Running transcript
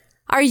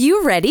Are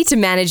you ready to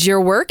manage your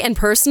work and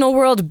personal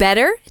world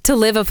better to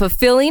live a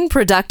fulfilling,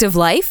 productive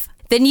life?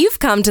 Then you've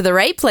come to the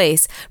right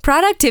place.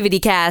 Productivity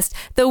Cast,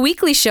 the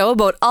weekly show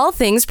about all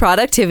things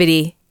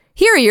productivity.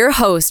 Here are your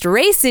hosts,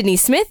 Ray Sidney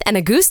Smith and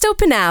Augusto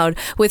Pinaud,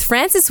 with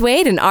Francis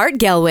Wade and Art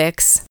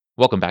Gelwicks.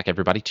 Welcome back,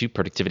 everybody, to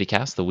Productivity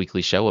Cast, the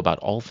weekly show about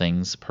all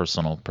things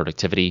personal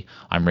productivity.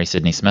 I'm Ray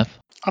Sidney Smith.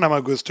 And I'm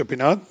Augusto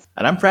Pinaud.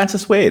 And I'm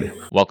Francis Wade.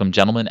 Welcome,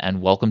 gentlemen,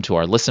 and welcome to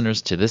our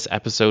listeners to this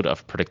episode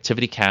of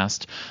Productivity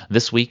Cast.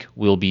 This week,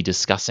 we'll be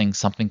discussing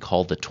something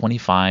called the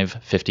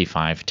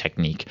 25-55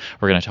 technique.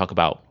 We're going to talk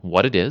about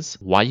what it is,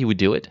 why you would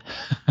do it,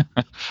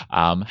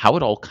 how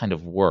it all kind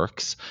of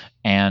works,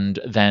 and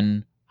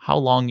then how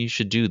long you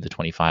should do the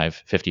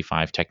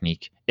 25-55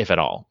 technique, if at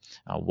all.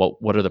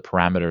 What are the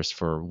parameters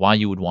for why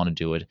you would want to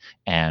do it,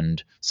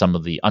 and some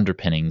of the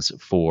underpinnings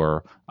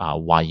for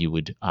why you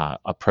would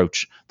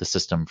approach the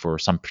system for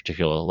some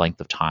particular length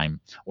of time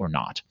or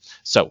not.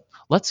 So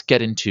let's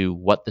get into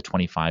what the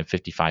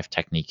 25-55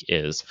 technique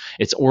is.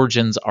 Its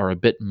origins are a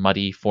bit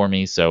muddy for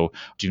me, so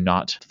do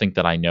not think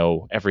that I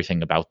know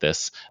everything about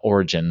this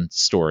origin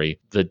story.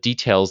 The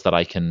details that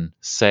I can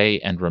say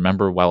and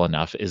remember well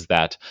enough is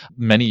that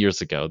many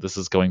years ago, this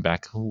is going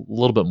back a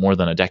little bit more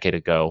than a decade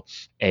ago,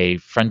 a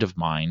friend of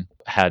mine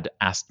had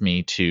asked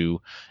me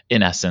to,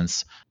 in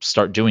essence,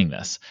 start doing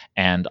this.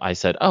 And I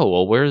said, oh,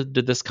 well, where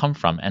did this come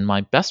from? And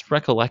my best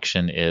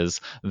recollection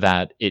is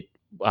that it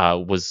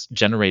was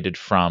generated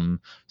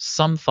from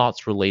some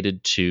thoughts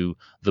related to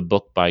the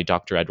book by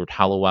Dr. Edward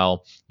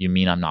Hallowell, You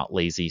Mean I'm Not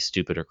Lazy,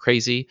 Stupid, or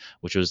Crazy,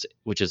 which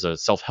is a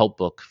self-help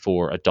book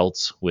for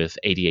adults with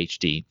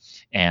ADHD.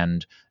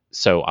 And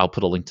so I'll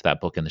put a link to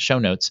that book in the show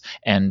notes.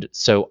 And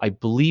so I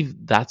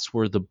believe that's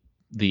where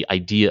the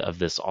idea of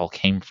this all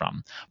came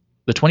from.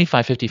 The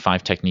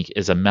 25-55 technique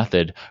is a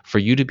method for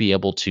you to be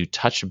able to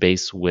touch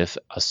base with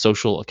a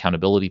social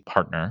accountability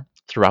partner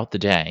throughout the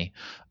day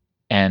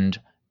and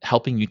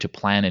helping you to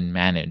plan and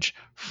manage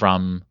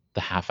from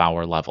the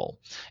half-hour level.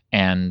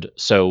 And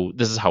so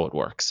this is how it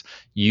works.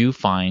 You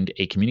find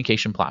a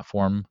communication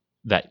platform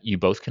that you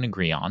both can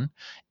agree on,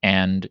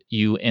 and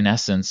you, in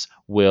essence,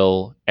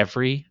 will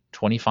every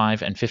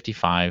 25 and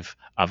 55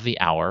 of the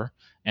hour,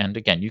 and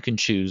again, you can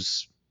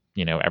choose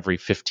every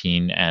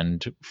 15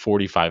 and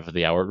 45 of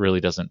the hour. It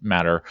really doesn't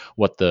matter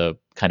what the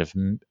kind of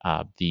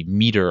the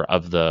meter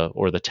of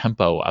or the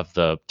tempo of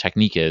the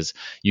technique is.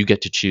 You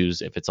get to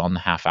choose if it's on the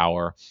half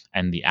hour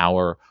and the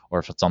hour, or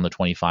if it's on the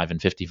 25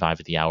 and 55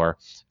 of the hour.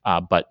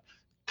 But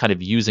kind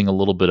of using a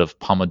little bit of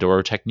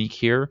Pomodoro technique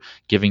here,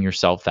 giving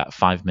yourself that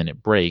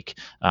 5-minute break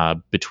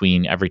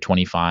between every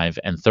 25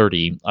 and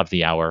 30 of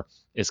the hour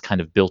is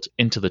kind of built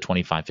into the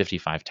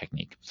 25-55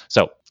 technique.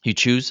 So you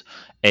choose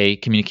a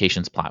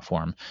communications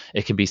platform.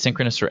 It can be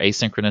synchronous or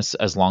asynchronous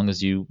as long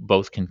as you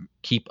both can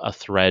keep a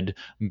thread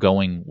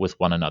going with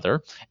one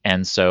another.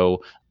 And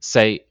so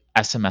say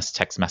SMS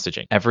text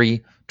messaging.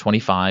 Every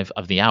 25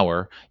 of the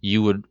hour,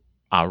 you would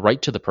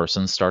write to the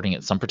person starting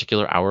at some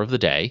particular hour of the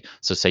day.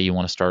 So say you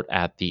want to start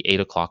at the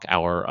 8 o'clock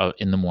hour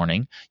in the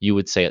morning. You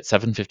would say at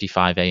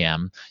 7:55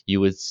 a.m.,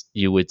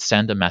 you would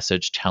send a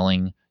message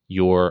telling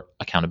your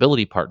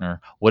accountability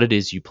partner what it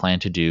is you plan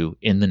to do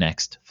in the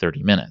next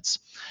 30 minutes.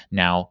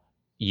 Now,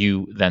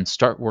 you then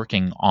start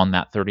working on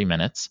that 30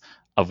 minutes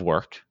of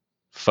work,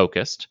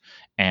 focused,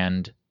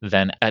 and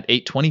then at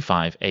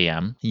 8:25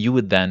 a.m., you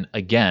would then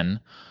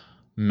again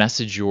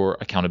message your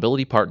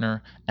accountability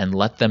partner and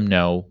let them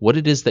know what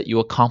it is that you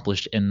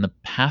accomplished in the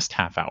past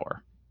half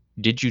hour.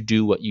 Did you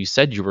do what you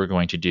said you were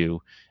going to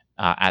do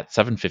at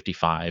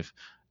 7:55?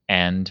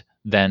 And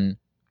then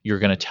you're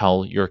going to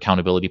tell your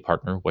accountability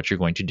partner what you're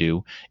going to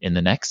do in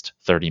the next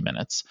 30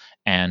 minutes.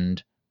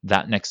 And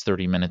that next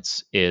 30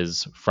 minutes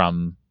is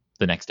from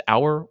the next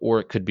hour, or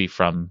it could be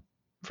from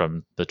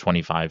the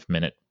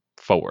 25-minute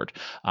forward.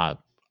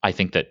 I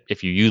think that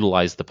if you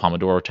utilize the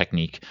Pomodoro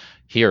technique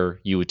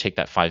here, you would take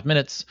that 5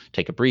 minutes,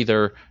 take a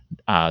breather,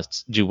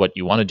 do what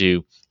you want to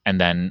do,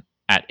 and then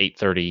at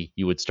 8:30,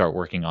 you would start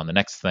working on the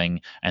next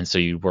thing. And so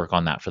you'd work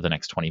on that for the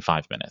next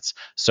 25 minutes.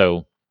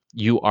 So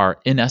you are,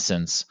 in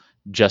essence,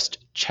 just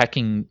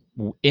checking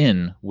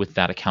in with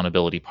that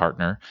accountability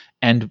partner.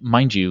 And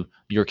mind you,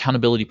 your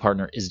accountability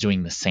partner is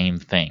doing the same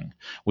thing,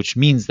 which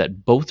means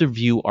that both of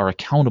you are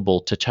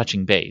accountable to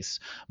touching base.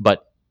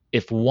 But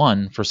if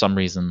one, for some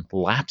reason,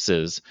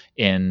 lapses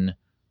in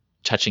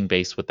touching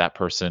base with that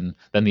person,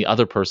 then the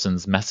other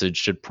person's message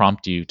should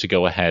prompt you to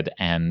go ahead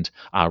and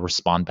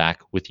respond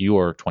back with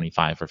your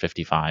 25 or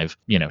 55,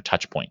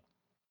 touch point.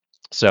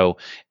 So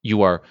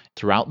you are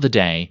throughout the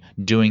day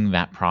doing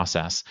that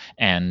process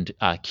and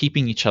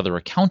keeping each other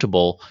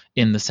accountable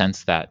in the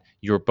sense that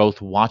you're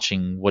both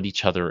watching what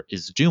each other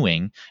is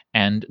doing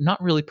and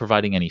not really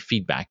providing any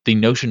feedback. The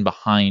notion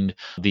behind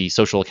the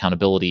social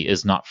accountability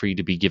is not for you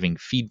to be giving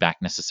feedback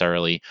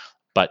necessarily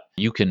but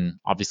you can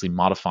obviously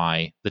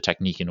modify the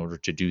technique in order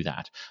to do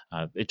that.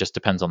 It just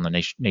depends on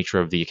the nature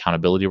of the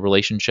accountability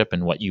relationship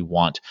and what you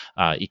want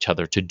each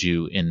other to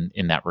do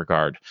in that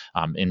regard.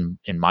 In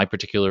my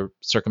particular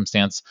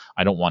circumstance,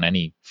 I don't want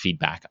any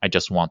feedback. I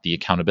just want the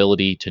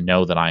accountability to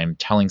know that I am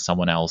telling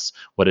someone else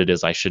what it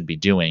is I should be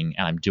doing,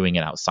 and I'm doing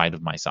it outside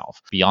of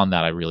myself. Beyond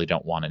that, I really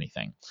don't want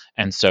anything.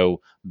 And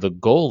so the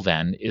goal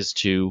then is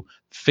to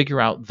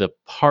figure out the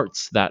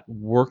parts that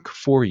work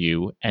for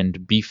you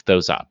and beef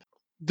those up.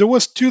 There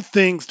was two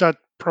things that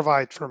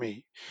provide for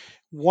me.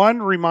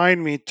 One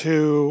remind me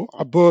to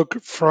a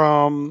book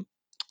from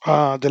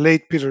the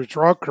late Peter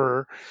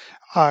Drucker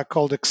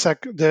called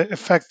The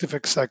Effective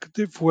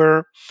Executive,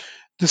 where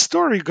the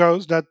story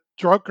goes that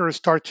Drucker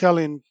start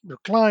telling their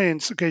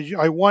clients, okay,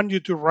 I want you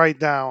to write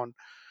down,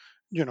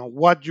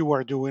 what you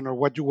are doing or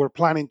what you were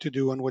planning to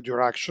do and what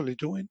you're actually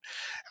doing.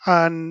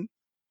 And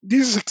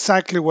this is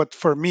exactly what,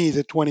 for me,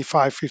 the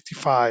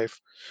 25-55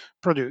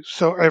 produce.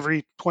 So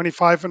every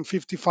 25 and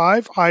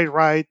 55, I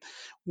write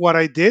what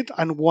I did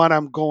and what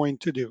I'm going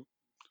to do.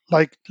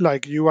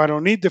 Like you, I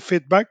don't need the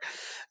feedback.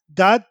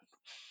 That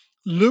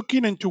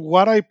looking into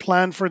what I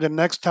plan for the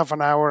next half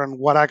an hour and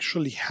what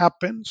actually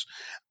happens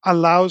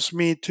allows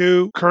me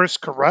to course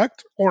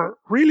correct or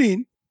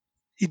really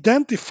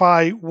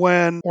identify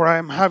when or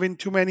I'm having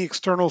too many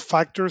external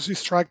factors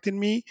distracting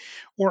me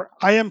or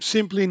I am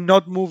simply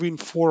not moving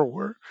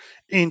forward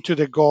into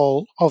the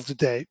goal of the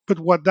day. But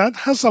what that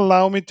has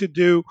allowed me to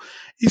do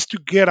is to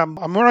get a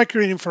more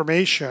accurate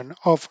information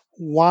of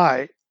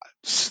why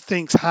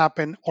things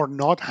happen or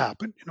not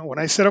happen. When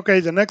I said, okay,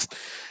 the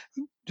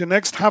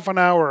next half an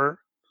hour,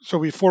 so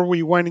before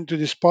we went into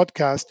this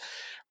podcast,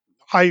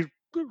 I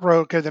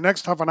wrote, okay, the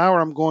next half an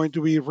hour I'm going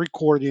to be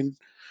recording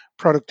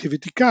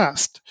Productivity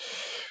Cast.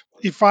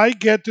 If I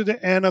get to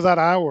the end of that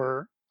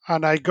hour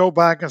and I go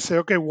back and say,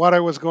 okay, what I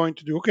was going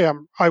to do, okay,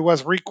 I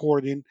was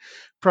recording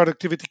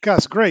Productivity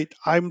Cast. Great.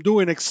 I'm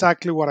doing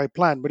exactly what I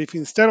planned. But if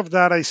instead of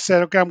that, I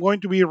said, okay, I'm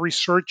going to be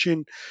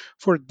researching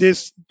for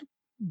this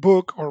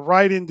book or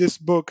writing this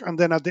book. And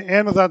then at the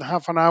end of that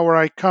half an hour,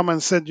 I come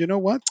and said, you know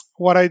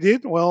what I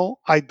did? Well,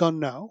 I don't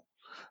know.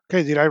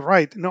 Okay, did I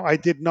write? No, I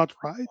did not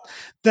write.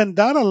 Then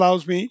that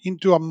allows me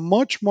into a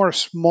much more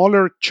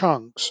smaller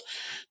chunks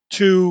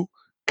to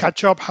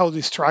catch up how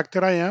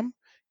distracted I am,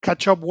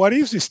 catch up what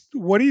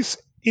is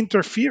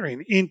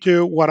interfering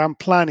into what I'm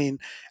planning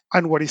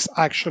and what is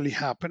actually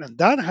happening.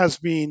 That has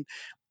been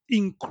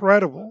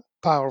incredible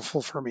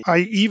powerful for me. I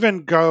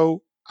even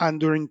go and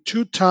during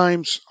two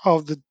times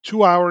of the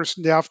 2 hours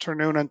in the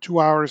afternoon and 2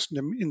 hours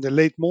in the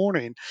late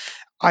morning,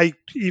 I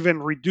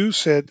even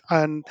reduce it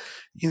and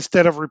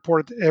instead of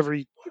report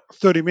every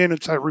 30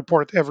 minutes, I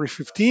report every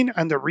 15.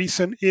 And the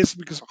reason is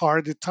because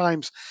are the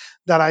times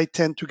that I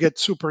tend to get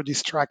super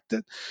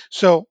distracted.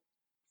 So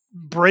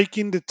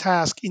breaking the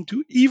task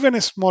into even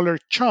smaller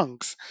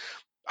chunks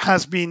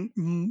has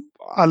been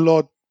a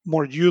lot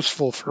more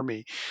useful for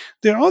me.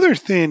 The other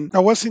thing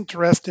that was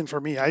interesting for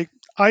me,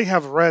 I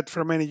have read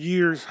for many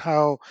years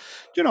how,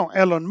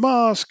 Elon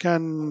Musk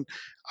and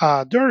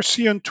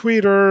Dorsey on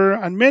Twitter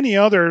and many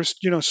others,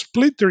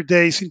 split their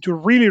days into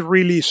really,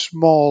 really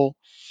small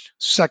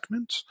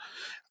segments.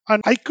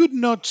 And I could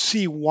not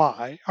see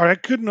why, or I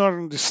could not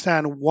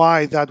understand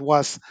why that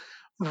was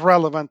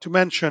relevant to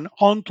mention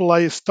until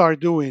I start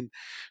doing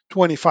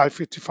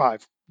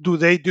 25-55. Do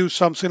they do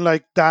something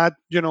like that?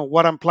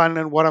 What I'm planning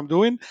and what I'm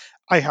doing?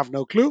 I have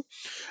no clue.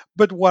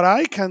 But what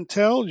I can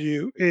tell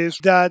you is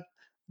that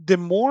the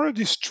more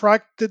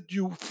distracted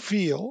you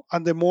feel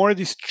and the more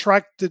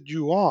distracted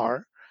you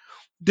are,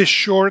 the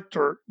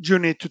shorter you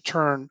need to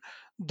turn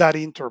that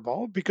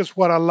interval because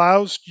what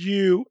allows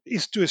you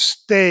is to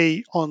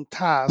stay on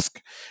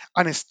task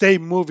and stay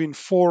moving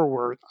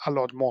forward a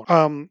lot more.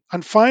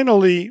 And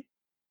finally,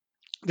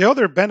 the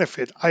other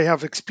benefit I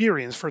have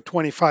experienced for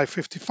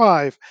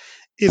 25-55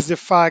 is the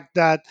fact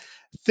that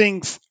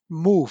things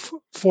move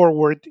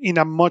forward in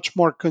a much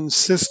more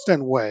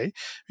consistent way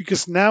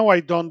because now I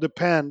don't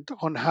depend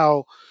on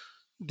how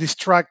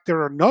distracted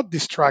or not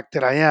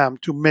distracted I am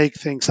to make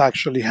things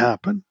actually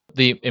happen.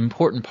 The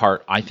important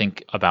part, I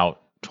think,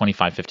 about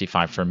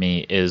 25-55 for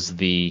me is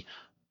the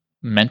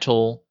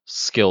mental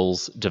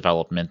skills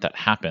development that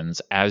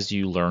happens as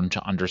you learn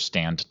to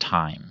understand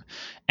time.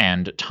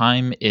 And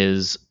time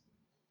is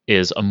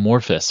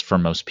amorphous for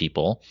most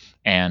people,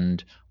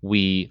 and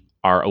we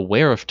are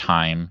aware of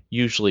time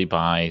usually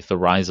by the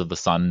rise of the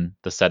sun,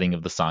 the setting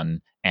of the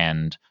sun,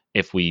 and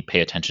if we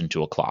pay attention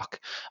to a clock.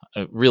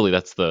 Really,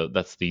 that's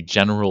the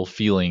general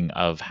feeling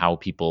of how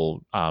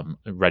people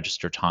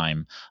register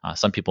time.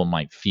 Some people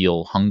might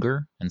feel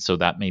hunger, and so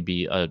that may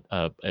be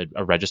a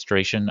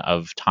registration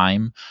of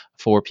time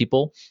for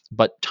people.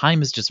 But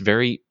time is just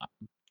very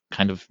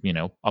kind of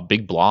a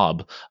big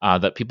blob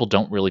that people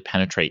don't really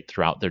penetrate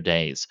throughout their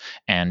days.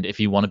 And if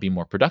you want to be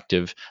more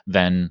productive,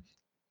 then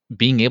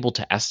being able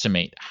to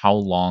estimate how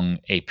long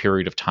a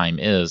period of time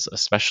is,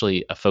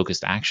 especially a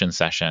focused action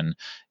session,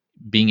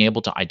 being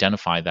able to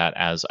identify that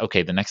as,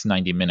 okay, the next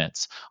 90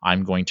 minutes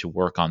I'm going to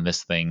work on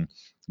this thing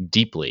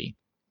deeply,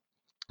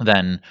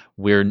 then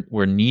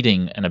we're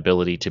needing an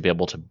ability to be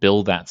able to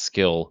build that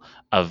skill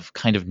of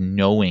kind of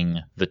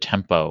knowing the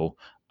tempo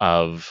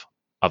of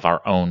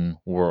our own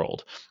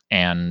world.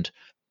 And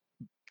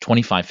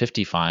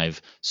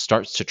 2555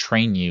 starts to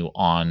train you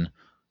on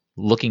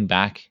looking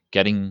back,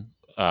 getting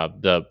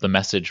the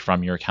message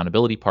from your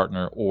accountability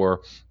partner,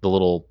 or the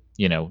little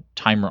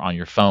timer on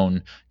your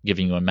phone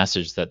giving you a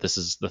message that this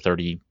is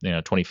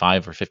the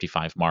 25 or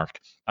 55 mark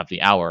of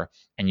the hour,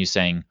 and you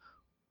saying,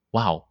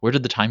 wow, where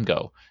did the time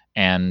go?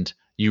 And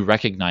you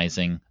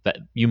recognizing that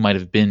you might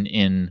have been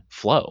in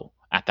flow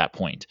at that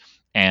point.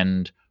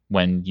 And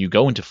when you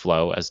go into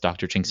flow, as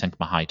Dr. Ching-Seng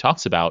Mahai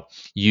talks about,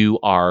 you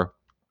are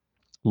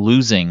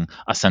losing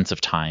a sense of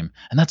time,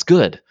 and that's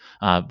good.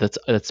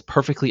 That's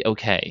perfectly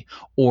okay.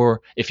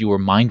 Or if you were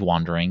mind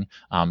wandering,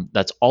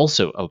 that's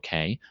also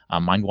okay.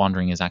 Mind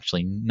wandering is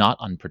actually not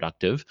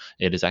unproductive.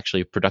 It is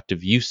actually a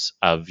productive use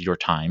of your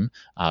time,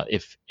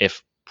 if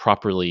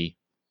properly.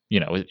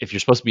 If you're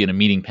supposed to be in a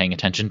meeting paying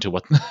attention to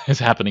what is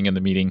happening in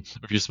the meeting,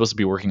 if you're supposed to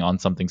be working on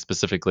something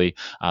specifically,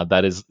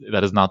 that is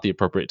not the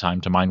appropriate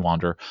time to mind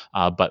wander.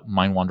 But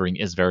mind wandering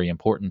is very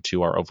important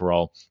to our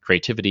overall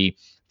creativity,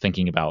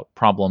 thinking about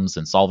problems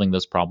and solving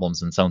those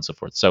problems, and so on and so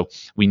forth. So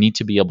we need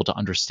to be able to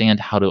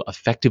understand how to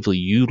effectively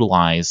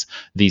utilize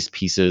these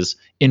pieces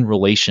in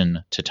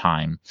relation to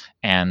time.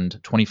 And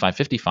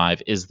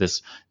 2555 is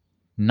this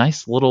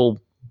nice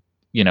little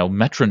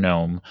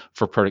metronome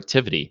for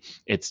productivity.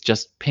 It's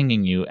just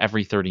pinging you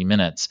every 30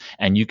 minutes,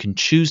 and you can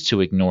choose to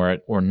ignore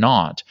it or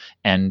not.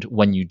 And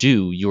when you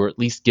do, you're at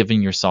least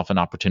giving yourself an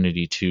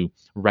opportunity to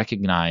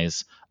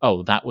recognize,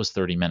 oh, that was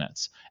 30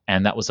 minutes,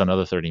 and that was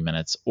another 30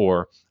 minutes,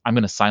 or I'm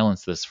going to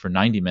silence this for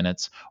 90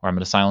 minutes, or I'm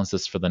going to silence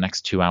this for the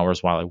next 2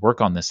 hours while I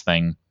work on this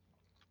thing,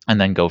 and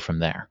then go from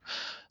there.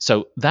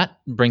 So that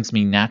brings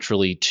me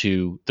naturally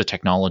to the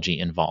technology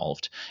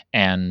involved.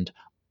 And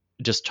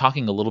just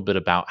talking a little bit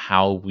about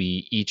how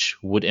we each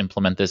would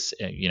implement this.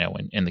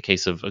 In the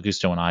case of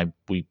Augusto and I,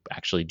 we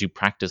actually do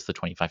practice the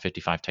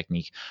 2555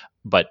 technique,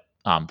 but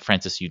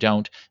Francis, you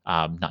don't,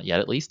 not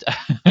yet at least.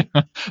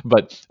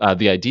 But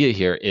the idea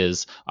here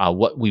is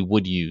what we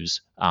would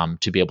use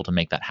to be able to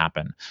make that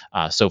happen.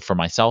 So for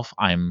myself,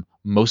 I'm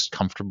most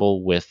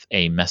comfortable with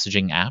a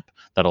messaging app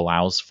that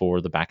allows for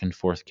the back and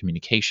forth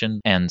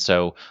communication. And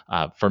so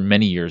for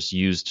many years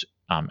used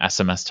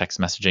SMS text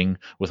messaging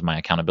with my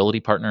accountability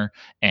partner,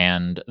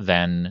 and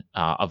then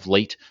of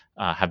late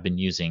have been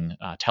using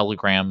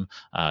Telegram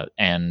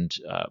and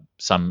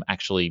some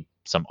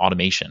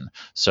automation.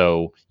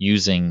 So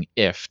using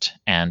IFT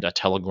and a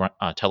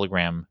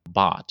Telegram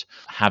bot,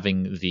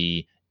 having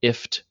the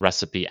IFT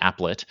recipe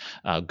applet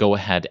go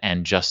ahead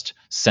and just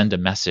send a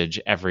message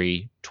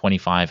every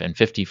 25 and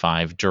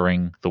 55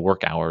 during the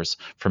work hours.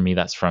 For me,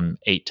 that's from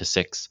 8 to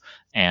 6.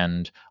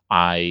 And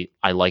I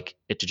like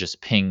it to just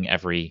ping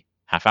every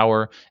half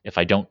hour. If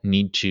I don't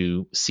need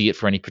to see it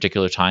for any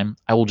particular time,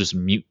 I will just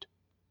mute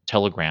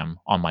Telegram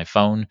on my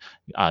phone,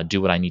 do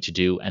what I need to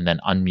do, and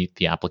then unmute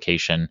the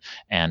application,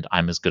 and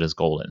I'm as good as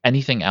golden.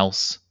 Anything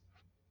else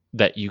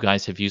that you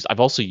guys have used? I've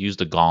also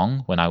used a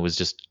Gong when I was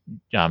just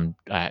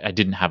I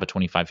didn't have a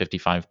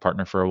 2555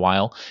 partner for a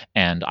while,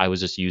 and I was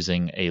just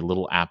using a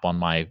little app on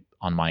my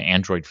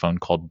Android phone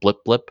called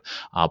Blip Blip.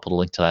 I'll put a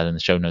link to that in the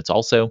show notes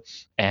also.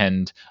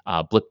 And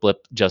Blip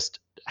Blip just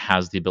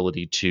has the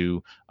ability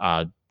to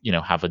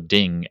have a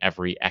ding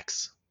every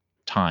X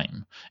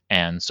time.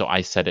 And so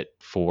I set it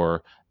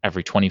for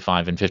every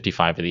 25 and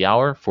 55 of the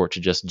hour for it to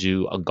just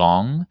do a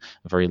gong,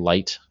 a very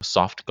light,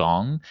 soft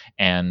gong.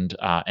 And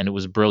it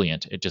was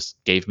brilliant. It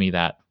just gave me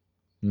that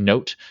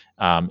note.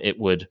 It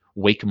would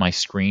wake my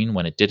screen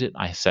when it did it.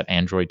 I set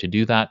Android to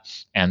do that.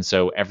 And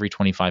so every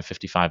 25,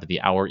 55 of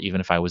the hour, even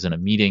if I was in a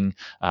meeting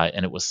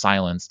and it was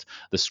silenced,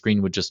 the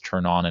screen would just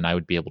turn on and I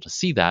would be able to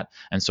see that.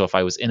 And so if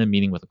I was in a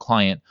meeting with a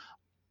client,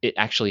 it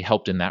actually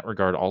helped in that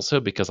regard also,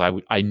 because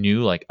I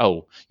knew, like,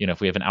 oh, if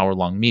we have an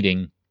hour-long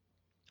meeting,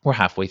 we're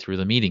halfway through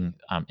the meeting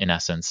in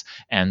essence.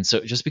 And so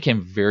it just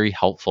became very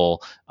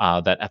helpful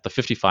that at the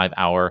 55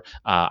 hour,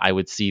 I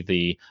would see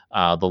the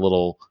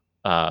little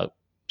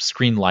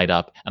screen light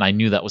up, and I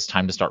knew that was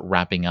time to start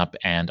wrapping up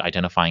and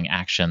identifying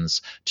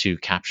actions to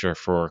capture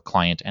for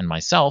client and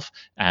myself,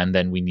 and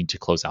then we need to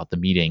close out the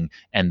meeting.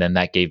 And then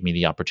that gave me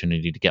the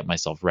opportunity to get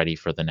myself ready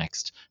for the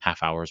next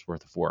half hour's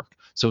worth of work.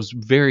 So it was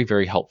very,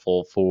 very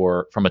helpful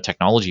from a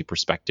technology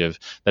perspective,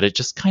 that it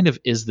just kind of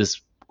is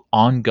this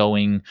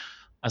ongoing,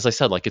 as I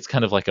said, like, it's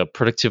kind of like a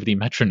productivity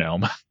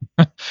metronome.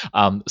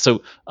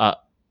 So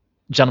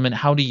gentlemen,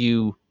 how do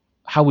you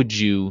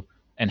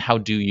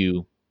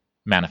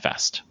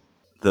manifest?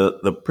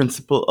 The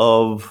principle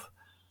of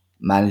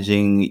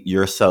managing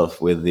yourself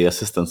with the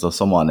assistance of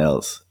someone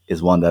else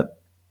is one that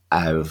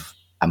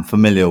I'm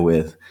familiar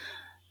with.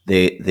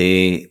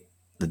 The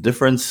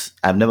difference,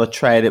 I've never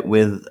tried it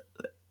with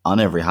on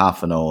every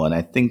half an hour, and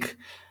I think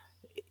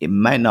it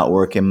might not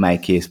work in my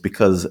case,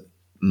 because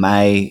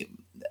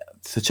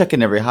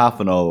checking every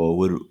half an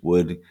hour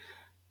would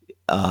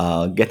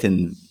get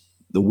in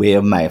the way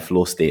of my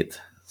flow state.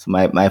 So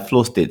my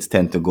flow states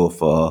tend to go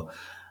for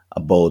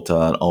about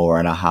an hour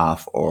and a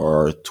half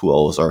or 2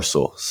 hours or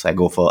so. So I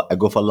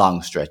go for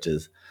long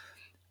stretches,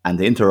 and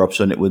the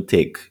interruption it would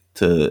take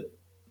to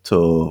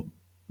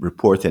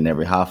report in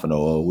every half an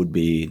hour would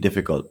be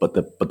difficult. But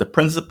the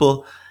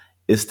principle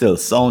is still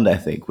sound, I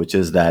think, which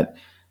is that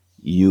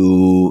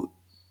you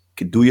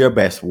do your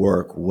best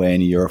work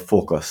when you're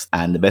focused,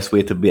 and the best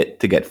way to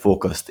get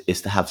focused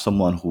is to have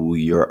someone who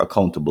you're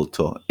accountable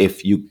to.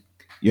 If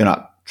you're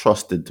not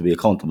trusted to be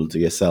accountable to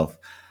yourself.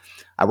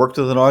 I worked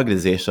with an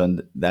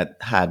organization that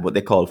had what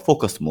they call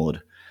focus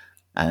mode.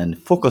 And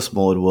focus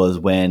mode was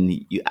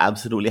when you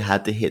absolutely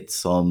had to hit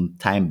some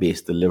time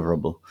based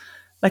deliverable,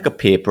 like a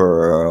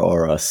paper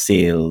or a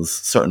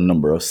certain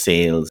number of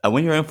sales. And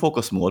when you're in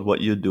focus mode,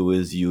 what you do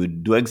is you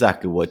do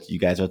exactly what you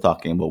guys are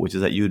talking about, which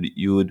is that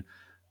you'd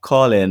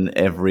call in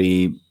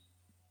every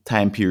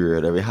time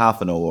period, every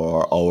half an hour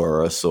or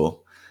hour or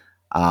so,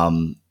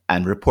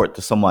 and report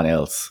to someone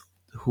else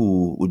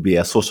who would be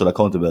a social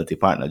accountability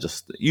partner,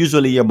 just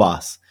usually your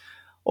boss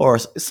or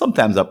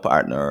sometimes a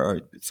partner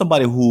or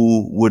somebody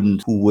who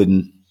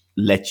wouldn't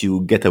let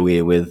you get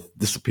away with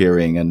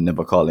disappearing and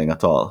never calling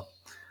at all.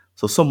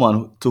 So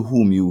someone to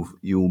whom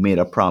you made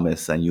a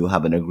promise and you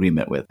have an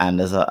agreement with,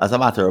 and as a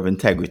matter of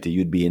integrity,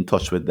 you'd be in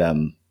touch with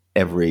them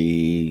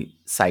every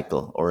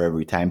cycle or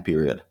every time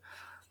period,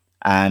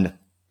 and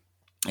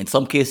in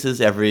some cases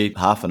every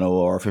half an hour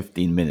or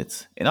 15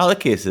 minutes. In other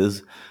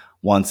cases,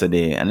 once a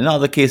day, and in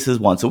other cases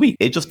once a week.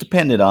 It just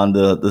depended on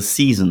the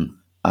season,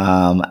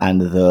 and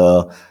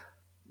the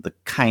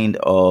kind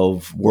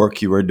of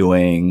work you were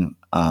doing,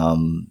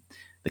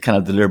 the kind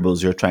of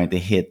deliverables you're trying to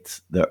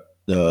hit,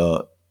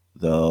 the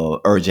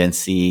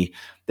urgency,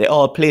 they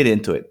all played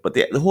into it. But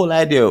the whole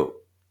idea,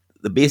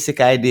 the basic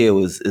idea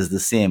is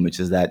the same, which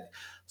is that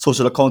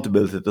social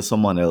accountability to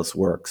someone else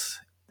works.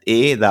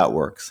 A, that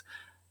works.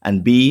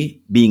 And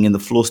B, being in the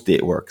flow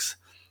state works.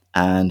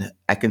 And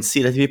I can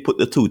see that if you put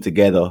the two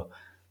together,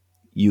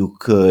 you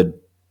could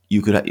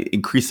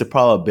increase the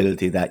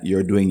probability that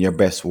you're doing your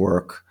best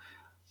work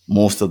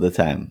most of the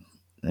time.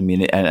 I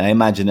mean, and I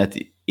imagine that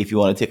if you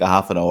want to take a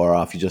half an hour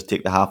off, you just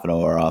take the half an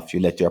hour off. You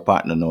let your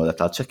partner know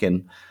that I'll check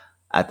in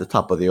at the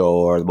top of the hour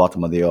or the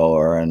bottom of the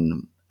hour,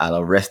 and I'll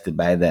have rested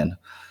by then.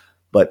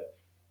 But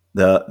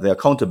the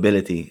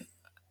accountability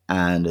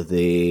and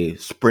the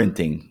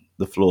sprinting,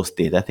 the flow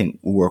state, I think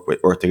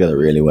work together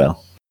really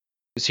well.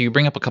 So you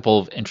bring up a couple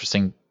of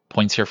interesting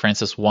points here,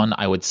 Francis. One,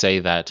 I would say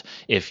that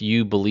if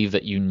you believe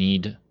that you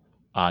need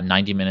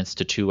 90 minutes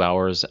to 2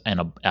 hours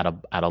and at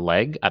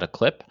a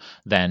clip,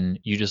 then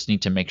you just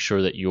need to make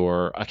sure that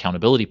your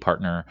accountability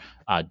partner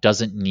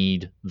doesn't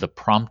need the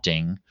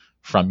prompting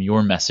from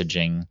your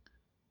messaging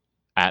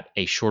at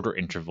a shorter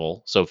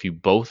interval. So if you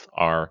both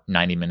are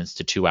 90 minutes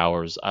to 2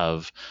 hours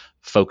of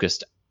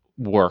focused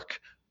work,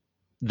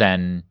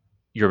 then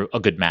you're a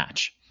good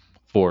match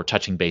for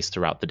touching base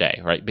throughout the day,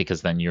 right?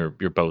 Because then you're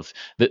both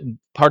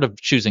part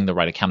of choosing the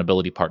right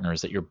accountability partner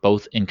is that you're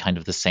both in kind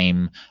of the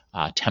same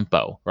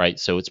tempo, right?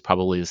 So it's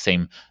probably the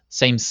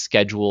same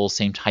schedule,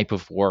 same type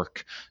of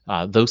work.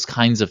 Those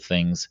kinds of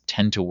things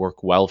tend to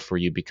work well for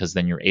you because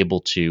then you're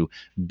able to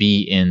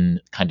be in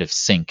kind of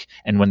sync.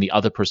 And when the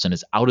other person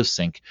is out of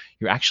sync,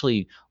 you're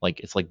actually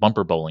it's like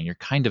bumper bowling. You're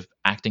kind of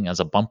acting as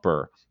a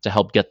bumper to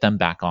help get them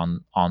back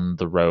on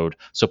the road.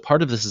 So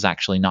part of this is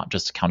actually not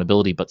just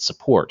accountability, but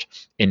support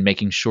in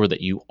making sure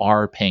that you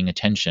are paying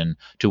attention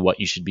to what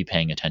you should be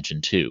paying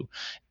attention to.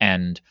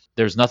 And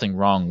there's nothing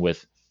wrong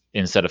with,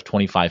 instead of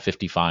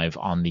 25-55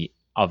 on the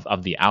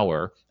of the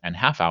hour and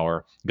half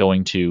hour,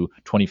 going to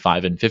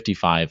 25 and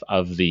 55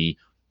 of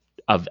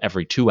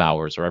every 2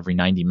 hours or every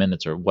 90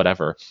 minutes or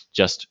whatever,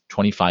 just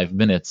 25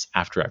 minutes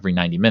after every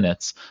 90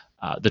 minutes.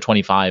 The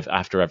 25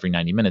 after every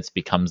 90 minutes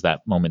becomes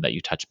that moment that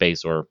you touch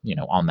base, or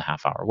on the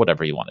half hour,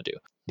 whatever you want to do.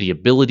 The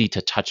ability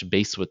to touch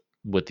base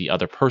with the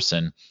other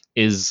person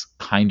is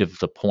kind of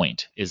the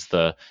point, is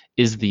the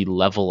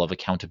level of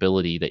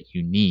accountability that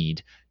you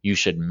need. You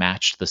should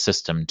match the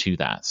system to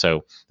that.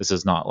 So this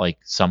is not like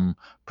some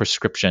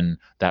prescription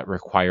that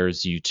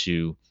requires you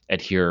to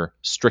adhere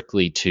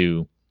strictly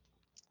to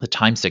the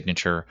time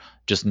signature.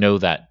 Just know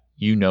that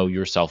you know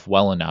yourself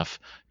well enough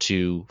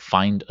to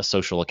find a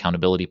social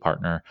accountability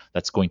partner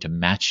that's going to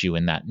match you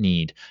in that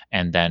need,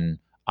 and then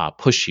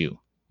push you,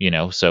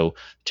 so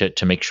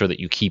to make sure that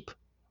you keep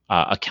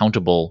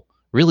accountable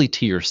really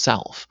to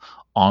yourself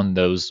on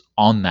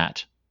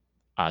that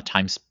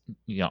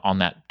on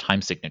that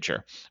time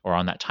signature or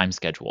on that time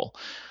schedule.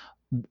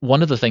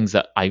 One of the things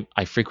that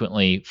I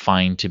frequently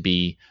find to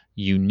be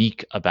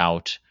unique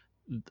about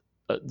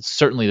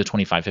certainly the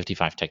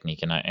 25-55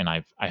 technique, and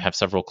I have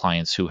several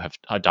clients who have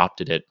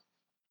adopted it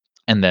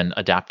and then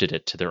adapted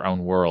it to their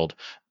own world.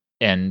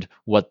 And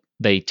what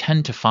they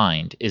tend to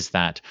find is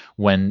that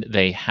when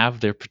they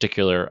have their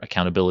particular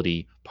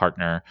accountability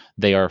partner,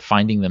 they are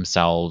finding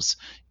themselves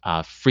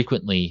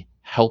frequently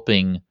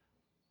helping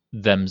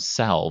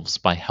themselves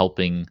by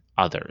helping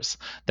others.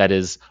 That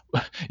is,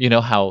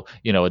 how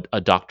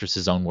a doctor's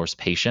his own worst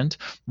patient.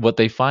 What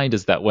they find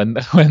is that when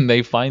when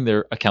they find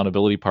their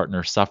accountability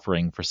partner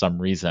suffering for some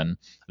reason,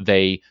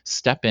 they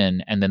step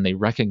in and then they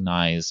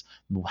recognize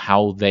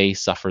how they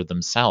suffer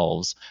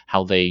themselves,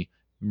 how they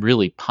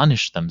really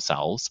punish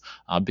themselves,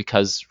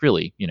 because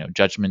really,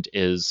 judgment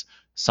is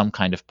some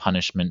kind of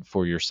punishment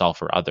for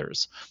yourself or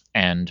others.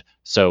 And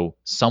so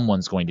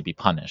someone's going to be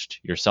punished,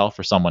 yourself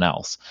or someone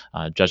else.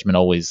 Judgment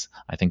always,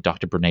 I think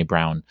Dr. Brene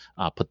Brown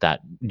put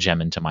that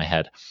gem into my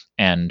head.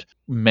 And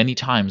many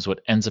times,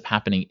 what ends up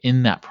happening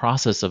in that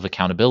process of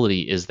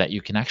accountability is that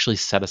you can actually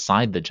set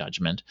aside the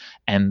judgment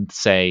and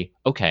say,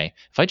 okay,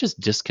 if I just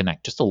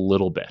disconnect just a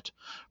little bit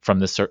from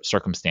this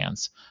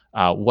circumstance,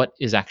 what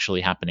is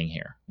actually happening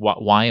here?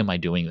 Why am I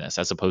doing this?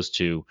 As opposed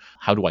to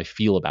how do I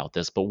feel about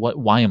this? But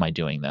why am I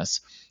doing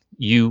this?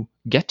 You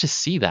get to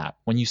see that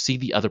when you see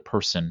the other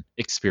person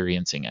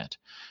experiencing it.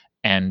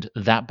 And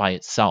that by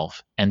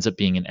itself ends up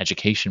being an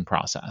education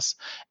process.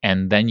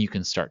 And then you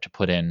can start to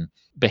put in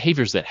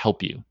behaviors that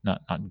help you,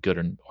 not good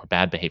or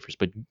bad behaviors,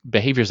 but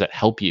behaviors that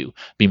help you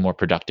be more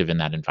productive in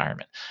that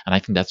environment. And I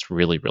think that's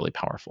really, really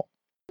powerful.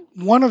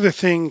 One of the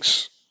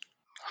things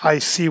I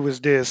see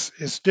with this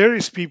is there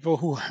is people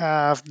who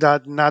have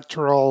that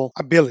natural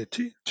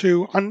ability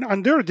to,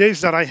 and there are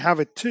days that I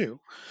have it too,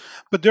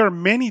 but there are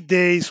many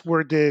days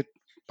where the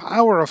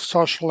power of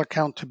social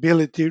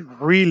accountability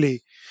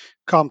really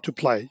come to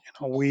play.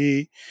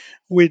 We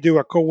do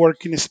a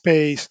co-working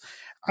space,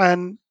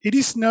 and it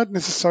is not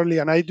necessarily.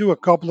 And I do a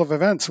couple of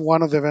events.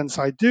 One of the events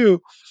I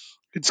do,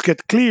 it's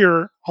Get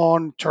Clear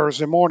on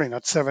Thursday morning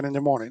at 7 in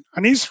the morning,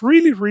 and it's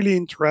really really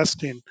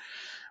interesting.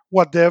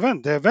 What the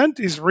event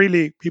is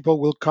really people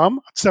will come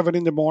at 7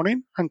 in the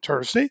morning on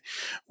Thursday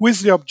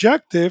with the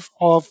objective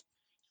of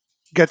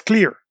get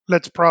clear.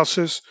 Let's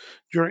process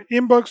your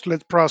inbox.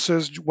 Let's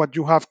process what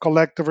you have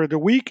collected over the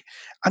week.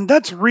 And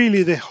that's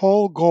really the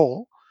whole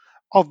goal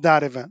of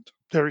that event.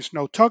 There is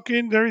no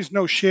talking, there is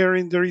no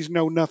sharing, there is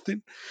no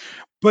nothing.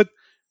 But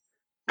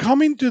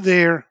coming to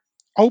there,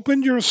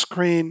 open your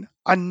screen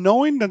and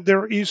knowing that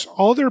there is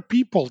other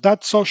people,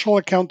 that social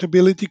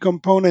accountability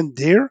component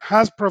there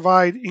has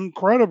provide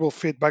incredible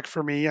feedback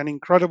for me, an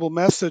incredible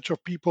message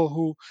of people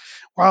who,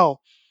 wow,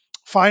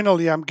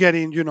 finally I'm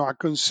getting, a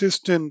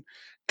consistent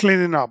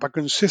cleaning up, a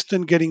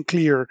consistent getting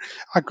clear,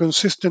 a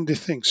consistent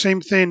thing. Same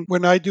thing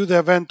when I do the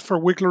event for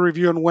weekly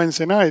review on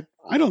Wednesday night.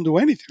 I don't do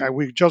anything.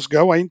 We just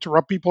go. I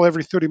interrupt people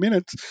every 30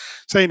 minutes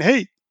saying,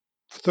 hey,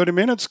 30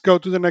 minutes, go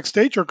to the next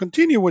stage or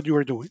continue what you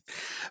are doing.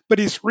 But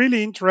it's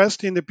really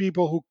interesting the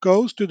people who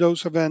goes to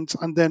those events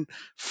and then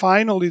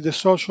finally the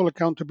social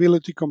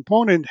accountability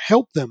component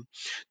help them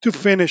to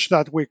finish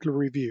that weekly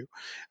review.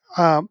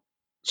 Um,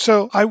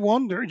 so I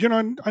wonder,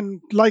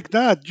 and like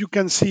that, you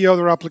can see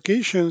other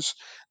applications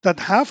that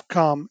have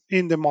come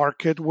in the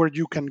market where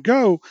you can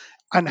go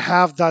and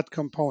have that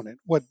component.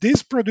 What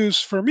this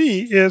produced for me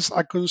is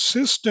a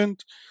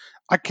consistent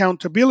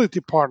accountability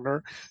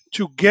partner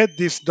to get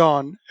this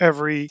done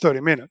every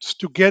 30 minutes,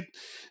 to get,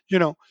 you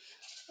know,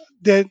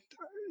 that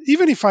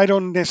even if I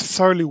don't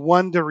necessarily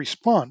want the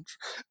response,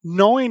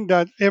 knowing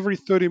that every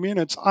 30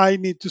 minutes I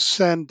need to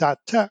send that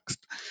text.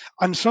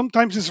 And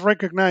sometimes it's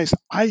recognized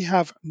I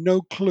have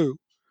no clue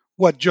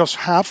what just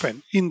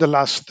happened in the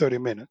last 30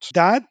 minutes.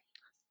 That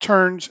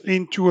turns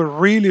into a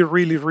really,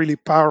 really, really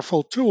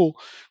powerful tool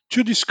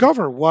to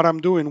discover what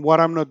I'm doing, what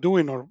I'm not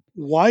doing, or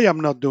why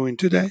I'm not doing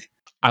today.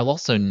 I'll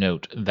also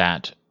note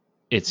that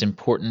it's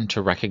important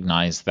to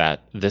recognize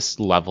that this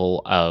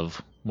level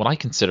of what I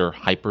consider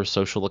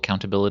hypersocial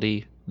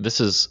accountability,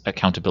 this is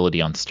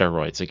accountability on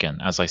steroids. Again,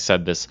 as I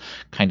said, this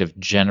kind of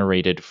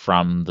generated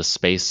from the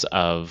space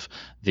of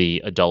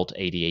the adult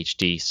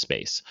ADHD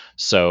space.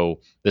 So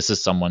this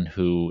is someone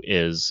who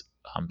is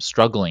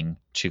struggling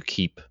to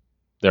keep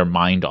their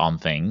mind on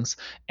things.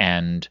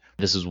 And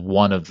this is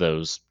one of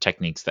those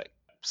techniques that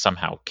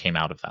somehow came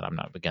out of that. I'm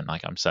not, again,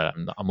 like I'm said,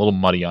 I'm a little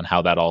muddy on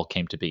how that all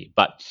came to be.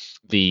 But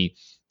the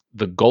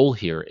goal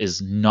here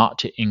is not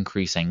to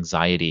increase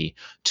anxiety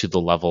to the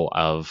level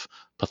of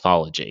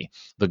pathology.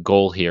 The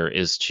goal here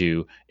is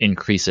to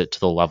increase it to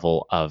the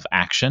level of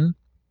action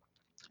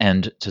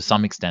and to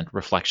some extent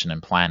reflection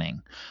and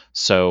planning.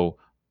 So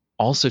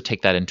also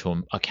take that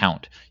into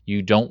account.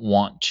 You don't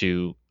want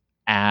to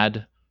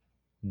add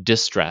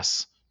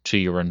distress to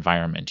your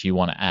environment. You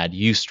want to add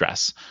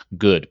eustress,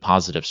 good,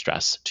 positive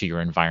stress to your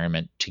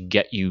environment to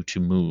get you to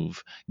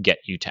move, get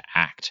you to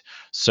act.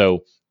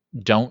 So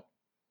don't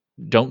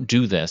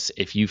do this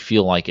if you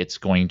feel like it's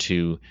going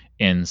to,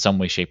 in some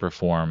way, shape, or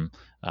form,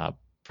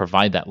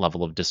 provide that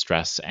level of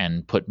distress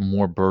and put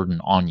more burden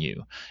on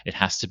you. It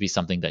has to be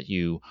something that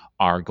you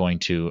are going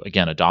to,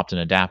 again, adopt and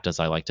adapt, as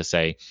I like to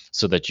say,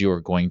 so that you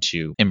are going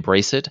to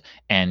embrace it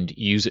and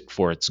use it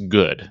for its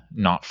good,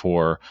 not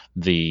for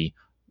the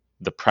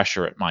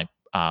pressure it might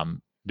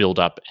build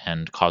up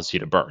and cause you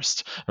to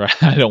burst.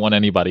 Right? I don't want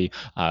anybody,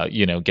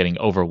 getting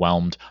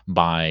overwhelmed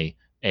by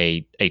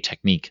a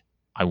technique.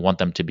 I want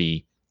them to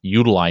be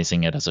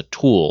utilizing it as a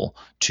tool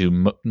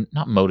to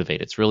not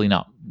motivate. It's really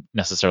not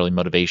necessarily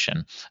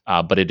motivation,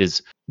 but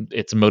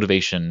it's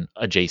motivation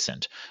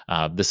adjacent.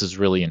 This is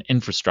really an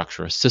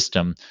infrastructure, a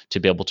system to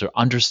be able to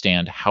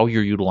understand how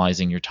you're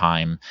utilizing your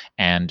time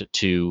and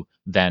to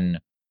then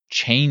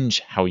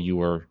change how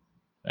you are.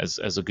 As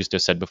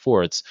Augusto said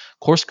before, it's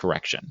course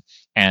correction,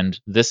 and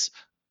this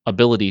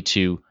ability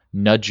to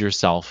nudge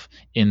yourself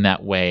in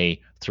that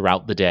way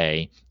throughout the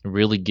day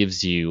really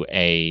gives you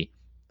a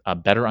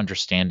better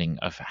understanding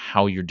of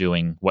how you're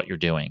doing what you're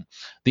doing.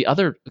 The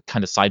other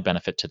kind of side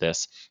benefit to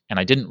this, and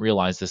I didn't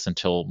realize this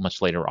until much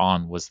later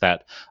on, was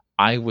that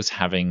I was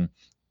having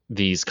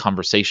these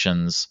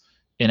conversations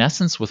in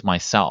essence with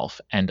myself,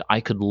 and I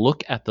could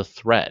look at the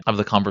thread of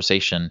the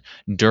conversation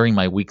during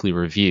my weekly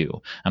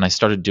review. And I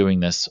started doing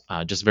this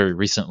just very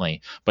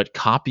recently, but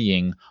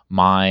copying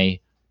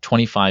my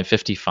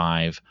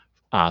 2555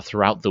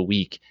 throughout the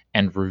week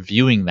and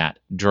reviewing that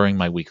during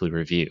my weekly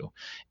review.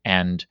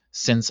 And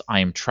since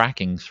I am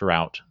tracking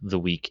throughout the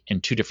week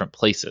in two different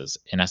places,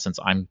 in essence,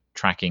 I'm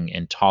tracking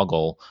in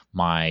Toggl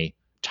my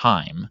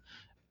time.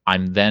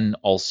 I'm then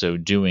also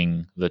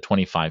doing the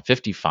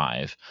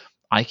 2555.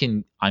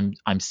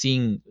 I'm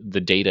seeing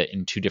the data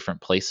in two different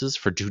places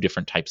for two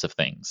different types of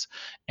things.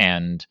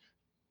 And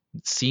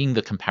seeing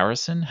the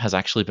comparison has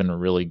actually been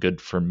really good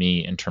for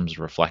me in terms of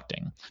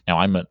reflecting. Now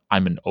I'm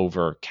an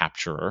over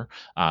capturer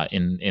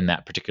in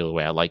that particular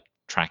way. I like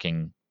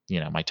tracking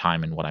my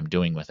time and what I'm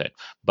doing with it,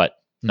 but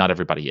not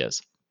everybody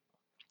is.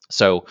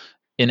 So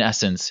in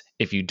essence,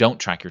 if you don't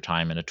track your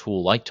time in a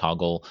tool like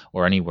Toggl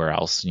or anywhere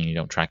else, you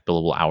don't track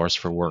billable hours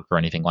for work or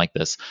anything like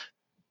this,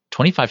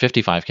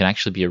 2555 can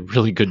actually be a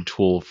really good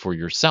tool for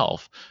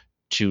yourself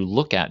to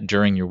look at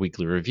during your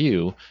weekly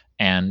review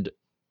and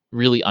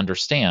really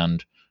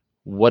understand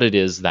what it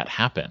is that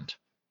happened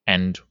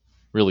and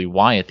really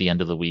why at the end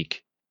of the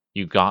week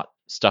you got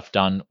stuff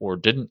done or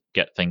didn't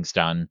get things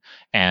done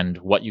and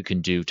what you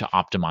can do to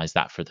optimize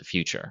that for the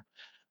future.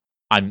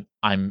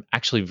 I'm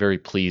actually very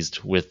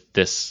pleased with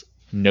this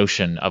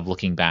notion of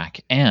looking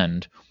back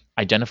and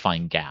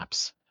identifying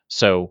gaps.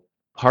 So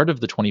part of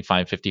the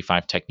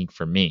 2555 technique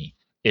for me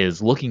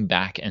is looking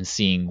back and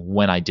seeing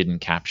when I didn't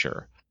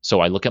capture. So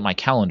I look at my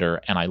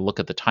calendar and I look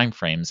at the time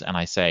frames and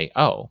I say,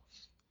 "Oh,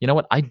 you know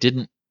what?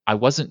 I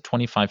wasn't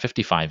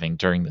 2555ing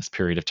during this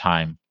period of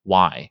time.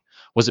 Why?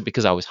 Was it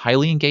because I was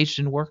highly engaged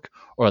in work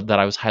or that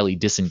I was highly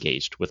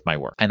disengaged with my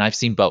work?" And I've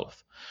seen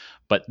both.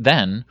 But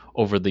then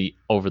over the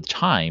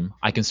time,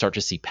 I can start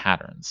to see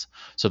patterns.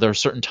 So there are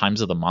certain times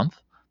of the month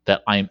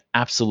that I'm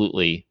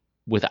absolutely,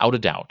 without a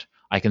doubt,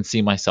 I can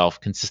see myself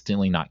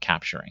consistently not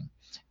capturing.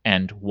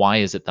 And why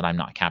is it that I'm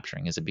not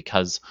capturing? Is it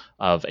because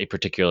of a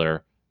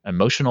particular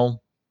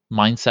emotional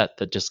mindset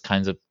that just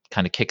kind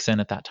of kicks in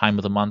at that time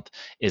of the month?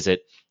 Is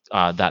it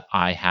that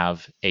I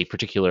have a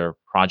particular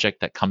project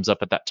that comes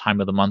up at that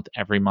time of the month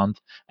every month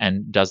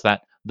and does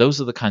that?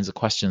 Those are the kinds of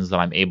questions that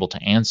I'm able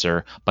to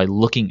answer by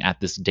looking at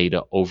this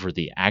data over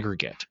the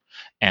aggregate.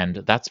 And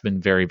that's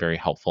been very, very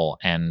helpful.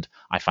 And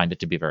I find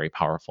it to be very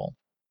powerful.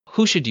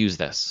 Who should use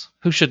this?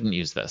 Who shouldn't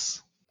use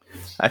this?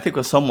 I think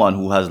with someone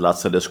who has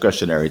lots of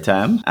discretionary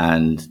time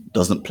and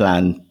doesn't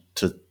plan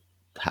to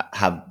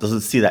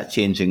doesn't see that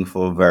changing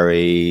for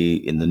very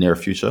in the near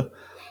future,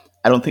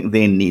 I don't think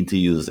they need to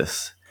use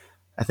this.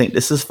 I think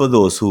this is for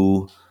those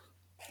who,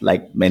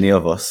 like many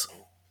of us,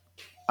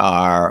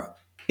 are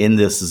in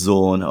this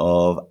zone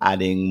of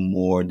adding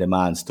more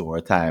demands to our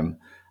time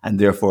and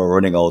therefore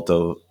running out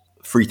of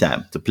free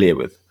time to play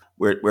with.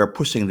 We're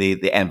pushing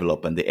the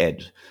envelope and the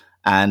edge.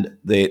 And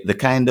the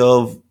kind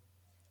of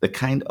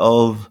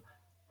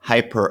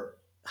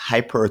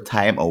hyper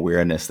time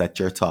awareness that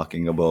you're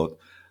talking about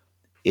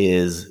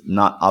is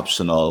not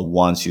optional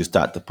once you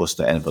start to push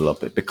the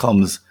envelope. It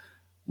becomes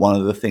one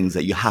of the things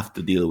that you have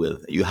to deal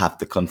with, you have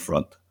to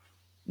confront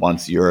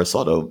once you're it's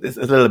a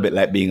little bit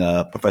like being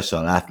a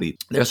professional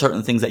athlete. There are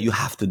certain things that you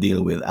have to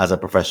deal with as a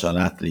professional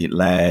athlete,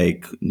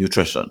 like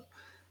nutrition,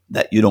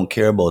 that you don't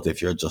care about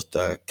if you're just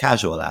a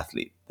casual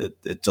athlete.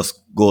 It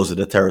just goes with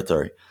the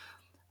territory.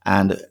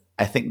 And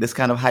I think this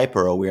kind of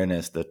hyper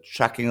awareness, the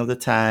tracking of the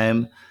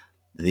time,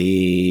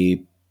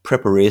 the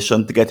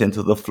preparation to get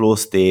into the flow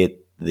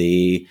state,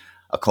 the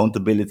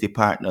accountability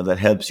partner that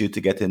helps you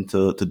to get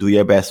into to do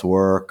your best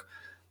work,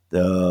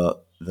 the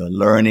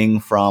learning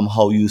from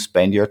how you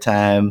spend your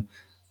time,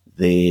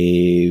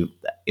 I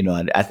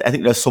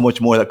think there's so much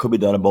more that could be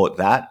done about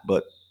that.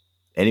 But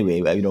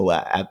anyway,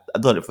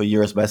 I've done it for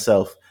years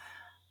myself,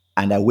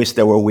 and I wish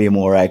there were way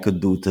more I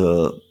could do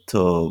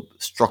to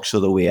structure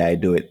the way I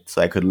do it,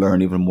 so I could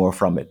learn even more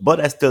from it. But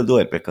I still do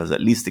it because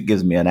at least it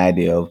gives me an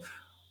idea of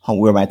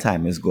where my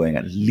time is going.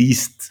 At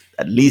least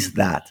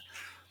that.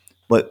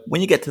 But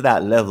when you get to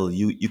that level,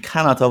 you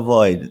cannot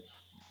avoid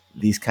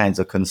these kinds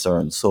of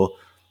concerns. So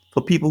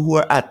for people who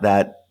are at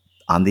that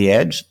on the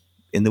edge,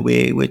 in the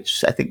way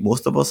which I think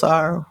most of us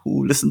are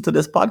who listen to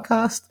this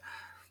podcast,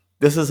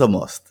 this is a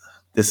must.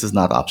 This is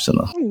not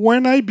optional.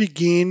 When I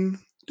begin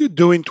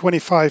doing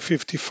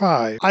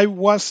 2555, I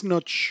was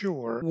not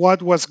sure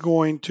what was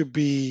going to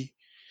be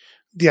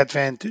the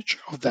advantage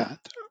of that.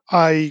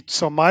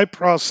 So my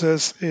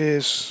process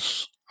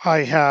is I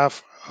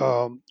have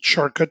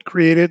shortcut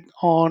created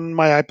on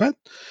my iPad,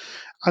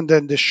 and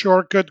then the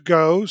shortcut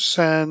goes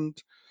and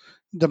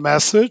the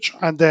message,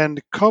 and then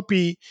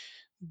copy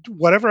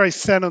whatever I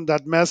send on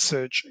that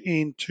message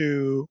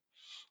into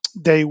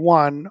day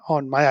one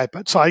on my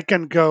iPad, so I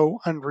can go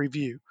and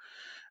review.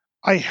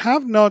 I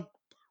have not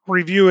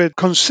reviewed it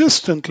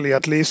consistently,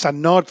 at least,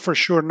 and not for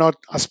sure, not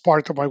as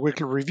part of my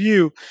weekly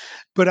review,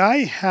 but I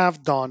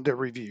have done the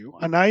review,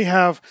 and I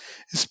have,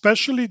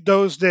 especially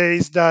those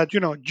days that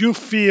you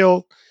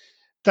feel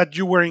that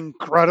you were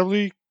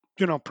incredibly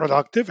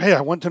productive. Hey,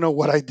 I want to know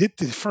what I did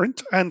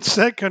different. And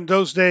second,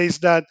 those days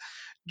that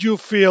you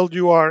feel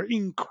you are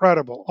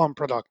incredible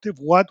unproductive.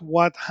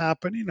 What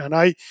happening? And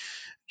I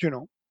you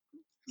know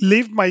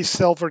leave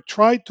myself, or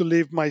try to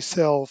leave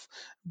myself,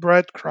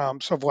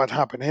 breadcrumbs of what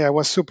happened. Hey, I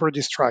was super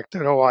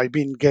distracted. Oh, I've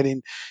been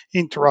getting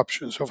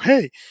interruptions of,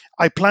 hey,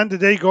 I planned the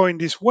day going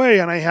this way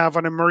and I have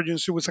an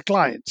emergency with a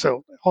client.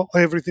 So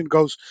everything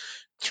goes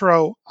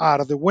throw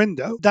out of the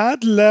window.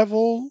 That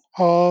level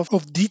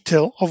of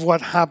detail of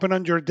what happened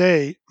on your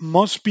day,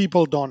 most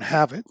people don't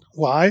have it.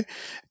 Why?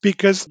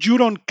 Because you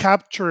don't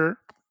capture,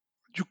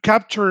 you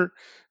capture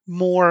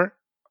more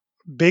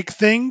big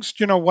things,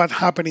 what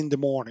happened in the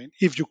morning,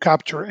 if you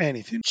capture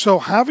anything. So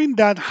having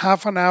that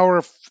half an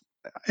hour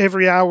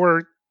every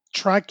hour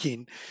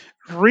tracking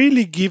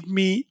really give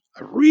me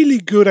a really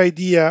good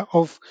idea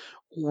of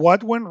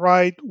what went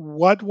right,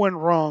 what went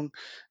wrong.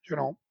 You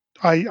know,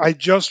 I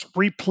just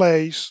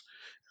replace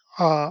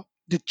the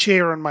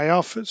chair in my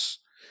office.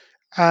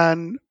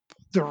 And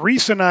the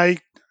reason I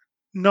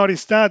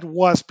noticed that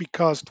was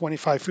because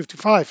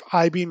 2555,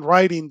 I've been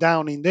writing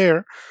down in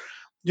there,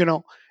 you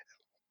know,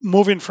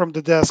 moving from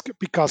the desk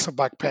because of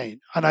back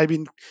pain. And I've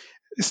been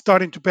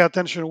starting to pay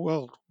attention,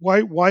 well,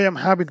 why I'm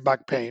having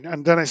back pain.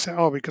 And then I say,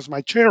 oh, because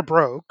my chair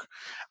broke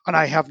and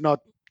I have not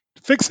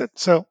fixed it.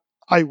 So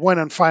I went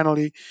and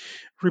finally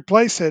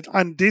replaced it.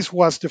 And this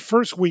was the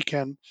first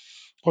weekend,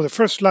 or the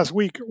first last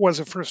week was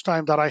the first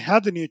time that I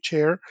had the new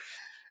chair,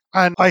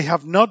 and I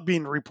have not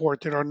been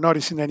reported or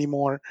noticing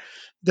anymore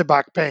the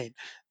back pain.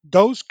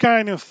 Those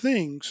kind of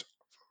things,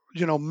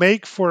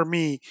 make for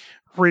me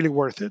really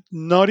worth it.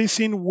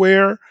 Noticing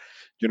where,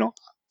 you know,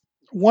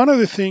 one of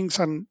the things,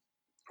 and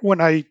when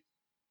I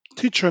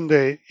teach on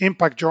the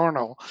Impact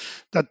Journal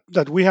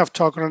that we have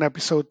talked on an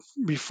episode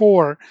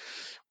before,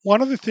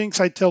 one of the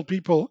things I tell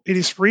people, it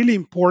is really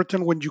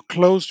important when you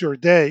close your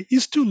day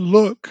is to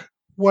look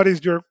what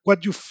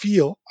you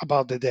feel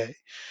about the day.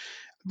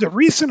 The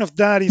reason of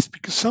that is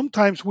because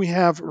sometimes we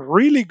have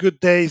really good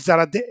days that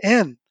at the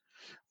end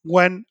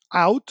went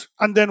out,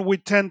 and then we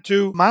tend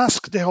to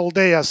mask the whole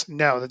day as,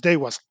 no, the day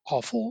was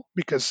awful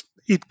because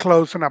it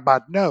closed on a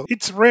bad note.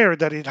 It's rare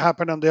that it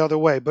happened on the other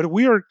way, but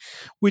we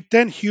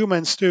tend,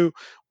 humans, to,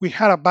 we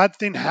had a bad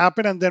thing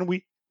happen, and then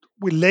we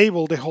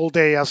label the whole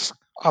day as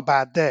a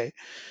bad day.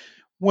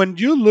 When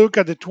you look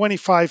at the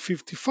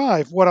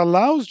 2555, what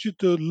allows you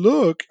to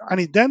look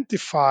and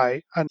identify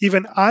and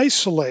even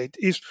isolate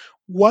is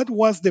what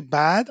was the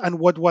bad and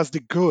what was the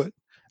good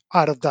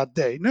out of that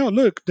day. No,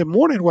 look, the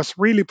morning was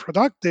really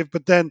productive,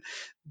 but then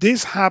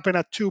this happened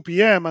at 2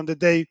 p.m. and the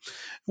day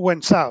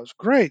went south.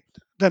 Great.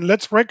 Then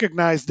let's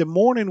recognize the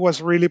morning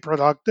was really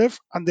productive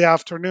and the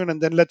afternoon, and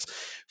then let's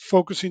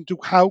focus into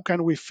how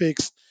can we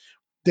fix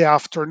the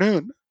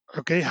afternoon.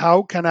 Okay,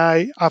 how can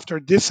I, after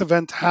this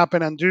event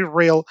happen and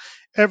derail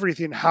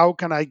everything, how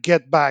can I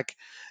get back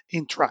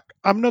in track?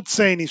 I'm not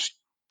saying it's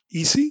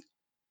easy,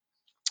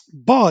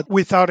 but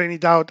without any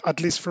doubt,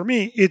 at least for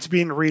me, it's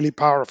been really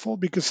powerful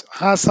because it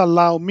has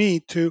allowed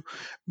me to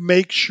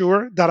make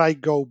sure that I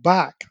go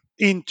back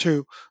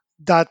into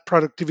that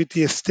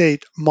productivity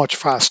state much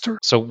faster.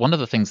 So, one of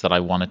the things that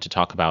I wanted to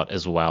talk about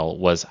as well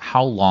was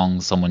how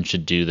long someone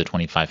should do the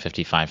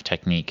 25-55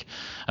 technique.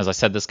 As I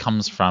said, this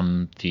comes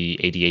from the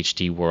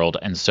ADHD world,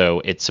 and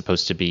so it's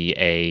supposed to be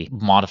a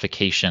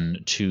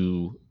modification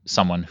to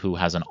someone who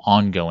has an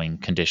ongoing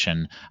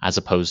condition, as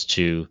opposed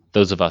to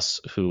those of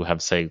us who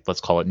have, say, let's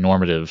call it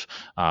normative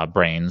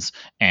brains,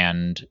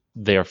 and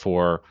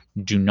therefore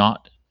do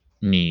not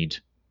need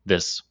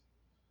this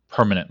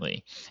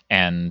permanently.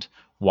 And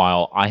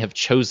while I have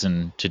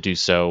chosen to do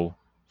so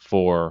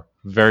for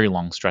very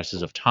long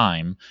stretches of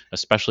time,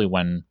 especially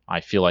when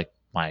I feel like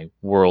my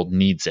world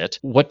needs it,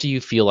 what do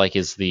you feel like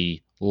is the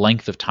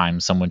length of time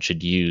someone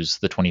should use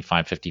the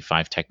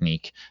 25-55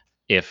 technique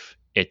if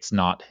it's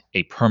not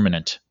a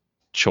permanent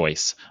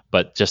choice,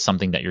 but just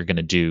something that you're going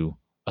to do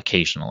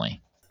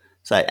occasionally?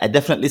 So I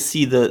definitely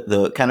see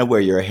the kind of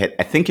where you're head.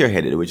 I think you're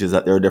headed, which is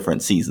that there are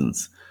different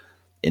seasons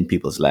in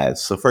people's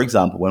lives. So, for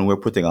example, when we're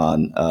putting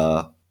on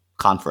a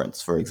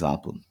conference, for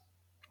example,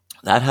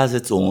 that has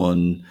its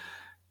own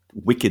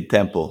wicked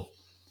tempo,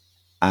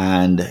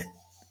 and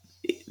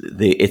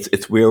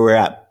it's where we're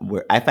at.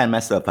 Where I find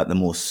myself at the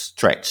most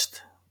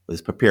stretched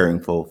is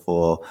preparing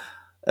for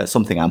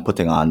something I'm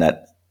putting on,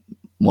 that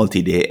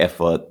multi-day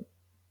effort,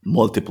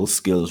 multiple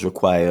skills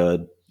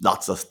required,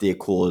 lots of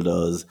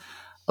stakeholders,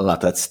 a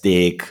lot at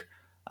stake.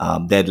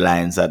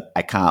 deadlines that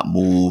I can't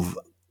move.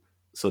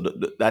 So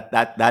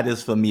that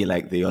is for me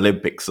like the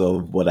Olympics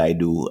of what I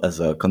do as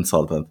a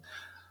consultant.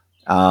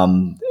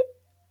 Um,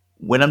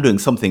 when I'm doing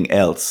something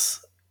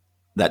else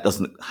that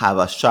doesn't have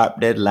a sharp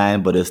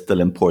deadline but is still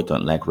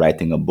important, like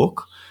writing a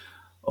book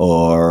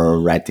or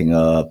writing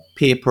a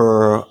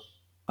paper,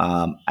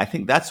 I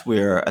think that's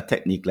where a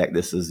technique like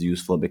this is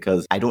useful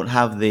because I don't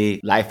have the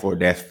life or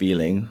death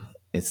feeling.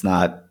 It's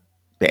not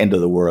the end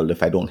of the world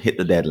if I don't hit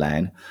the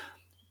deadline.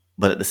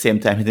 But at the same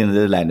time, hitting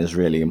the deadline is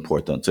really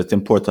important. So it's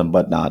important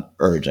but not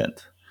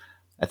urgent.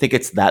 I think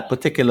it's that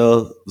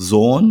particular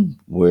zone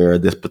where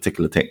this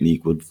particular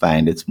technique would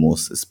find its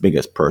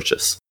biggest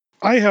purchase.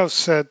 I have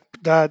said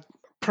that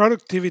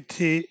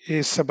productivity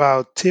is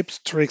about tips,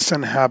 tricks,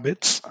 and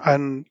habits,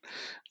 and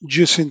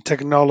using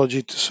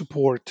technology to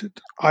support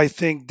it. I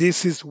think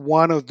this is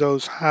one of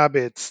those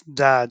habits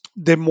that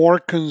the more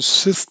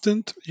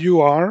consistent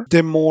you are,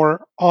 the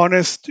more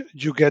honest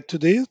you get to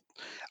this,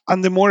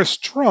 and the more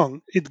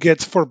strong it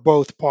gets for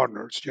both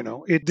partners.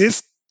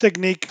 This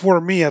technique, for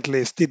me at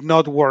least, did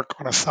not work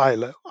on a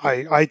silo.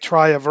 I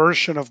try a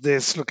version of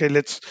this. Okay,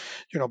 let's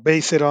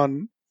base it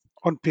on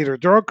Peter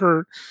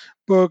Drucker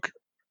book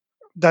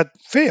that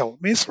failed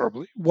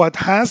miserably. What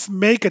has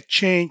make a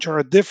change or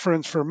a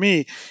difference for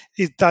me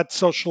is that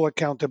social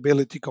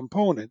accountability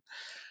component.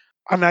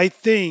 And I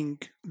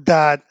think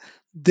that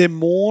the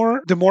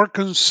more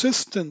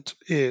consistent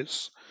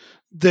is,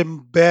 the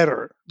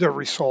better the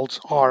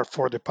results are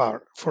for the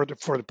power for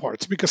the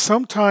parts. Because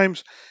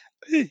sometimes,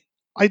 hey,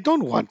 I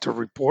don't want to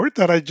report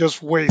that I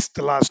just waste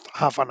the last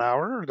half an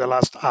hour or the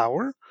last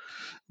hour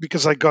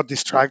because I got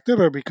distracted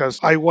or because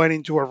I went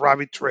into a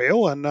rabbit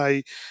trail and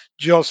I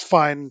just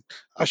find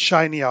a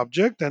shiny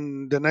object,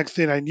 and the next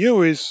thing I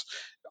knew is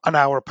an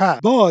hour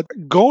passed. But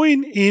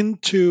going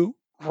into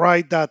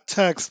write that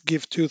text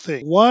give two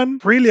things. One,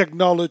 really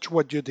acknowledge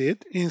what you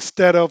did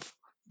instead of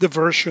the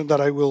version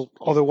that I will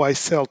otherwise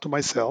sell to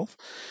myself.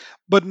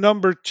 But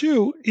number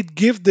two, it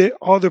gives the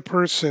other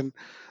person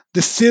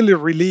the silly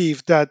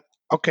relief that,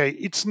 okay,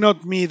 it's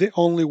not me the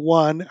only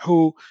one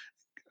who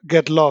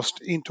get lost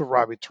into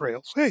rabbit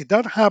trails. Hey,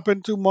 that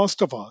happened to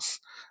most of us.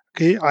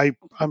 Okay,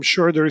 I'm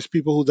sure there is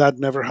people who that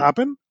never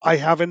happened. I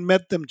haven't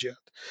met them yet.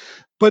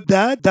 But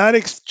that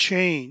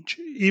exchange,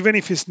 even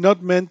if it's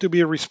not meant to be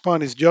a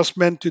response, it's just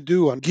meant to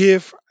do and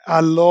give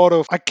a lot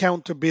of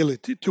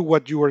accountability to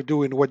what you are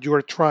doing, what you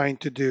are trying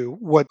to do,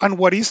 what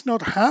is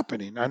not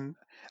happening,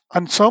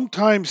 and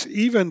sometimes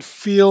even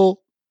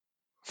feel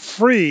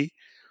free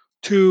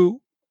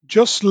to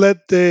just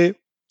let the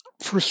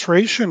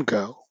frustration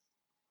go.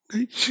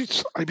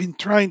 I've been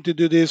trying to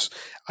do this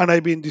and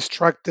I've been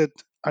distracted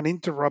and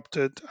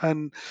interrupted,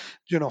 and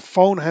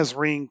phone has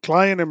ring,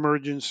 client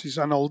emergencies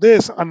and all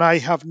this, and I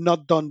have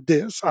not done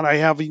this, and I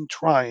have been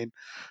trying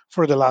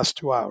for the last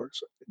 2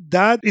 hours.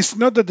 That is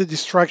not that the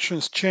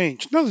distractions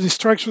change. No, the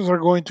distractions are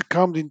going to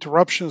come, the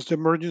interruptions, the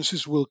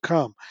emergencies will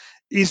come.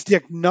 It's the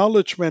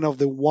acknowledgement of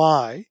the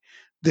why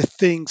the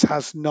things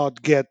has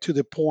not get to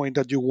the point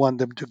that you want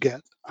them to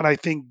get. And I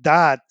think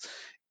that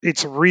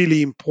it's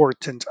really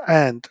important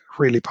and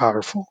really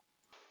powerful.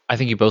 I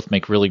think you both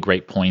make really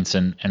great points,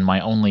 and my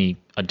only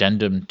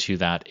addendum to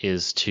that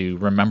is to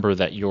remember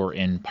that you're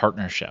in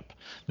partnership.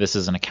 This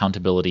is an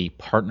accountability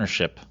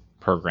partnership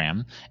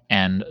program,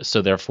 and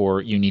so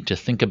therefore you need to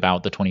think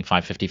about the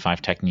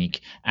 25-55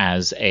 technique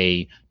as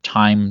a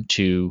time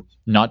to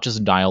not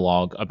just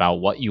dialogue about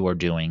what you are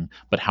doing,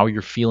 but how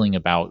you're feeling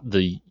about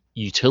the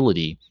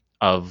utility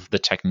of the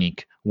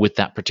technique with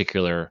that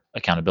particular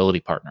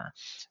accountability partner.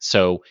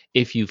 So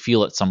if you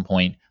feel at some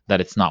point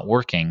that it's not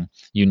working,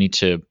 you need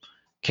to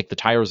kick the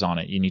tires on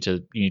it. You need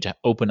to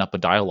open up a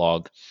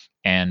dialogue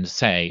and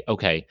say,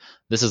 okay,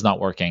 this is not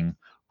working.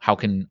 How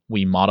can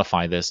we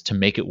modify this to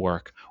make it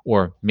work?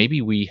 Or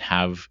maybe we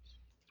have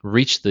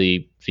reached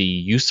the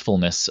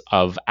usefulness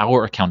of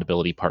our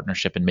accountability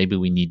partnership, and maybe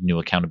we need new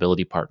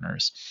accountability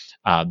partners.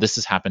 This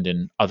has happened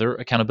in other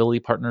accountability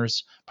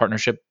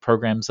partnership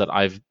programs that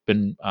I've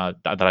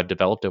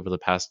developed over the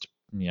past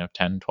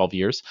 10, 12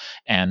 years,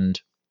 and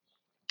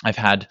I've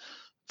had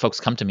folks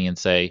come to me and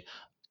say,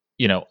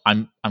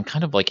 I'm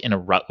kind of like in a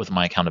rut with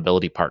my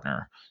accountability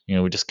partner.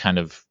 We're just kind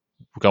of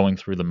going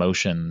through the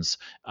motions,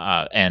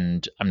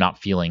 and I'm not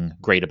feeling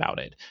great about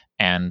it.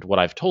 And what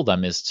I've told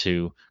them is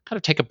to kind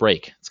of take a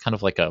break. It's kind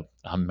of like a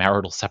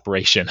marital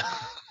separation.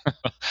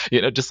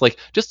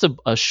 Just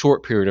a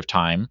short period of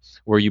time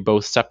where you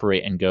both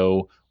separate and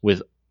go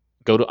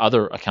to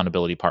other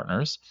accountability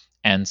partners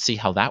and see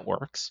how that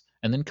works,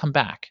 and then come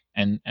back,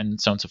 and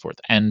so on and so forth.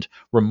 And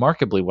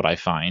remarkably, what I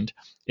find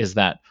is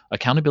that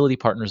accountability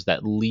partners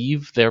that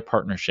leave their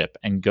partnership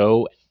and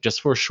go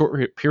just for a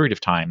short period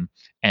of time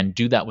and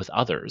do that with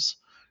others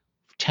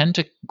tend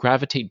to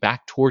gravitate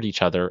back toward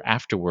each other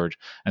afterward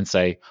and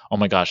say, "Oh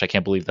my gosh, I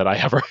can't believe that I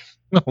ever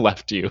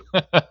left you.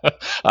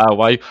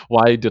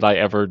 Why did I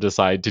ever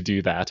decide to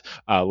do that?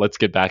 Let's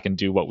get back and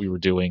do what we were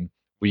doing.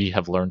 We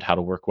have learned how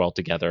to work well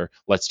together.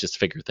 Let's just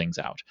figure things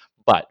out."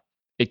 But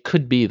it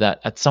could be that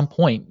at some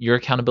point your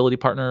accountability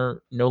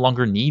partner no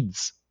longer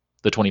needs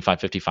the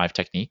 25-55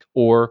 technique,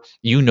 or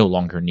you no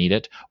longer need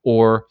it,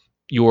 or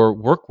your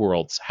work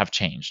worlds have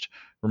changed.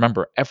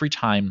 Remember, every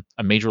time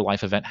a major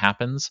life event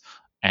happens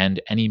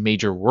and any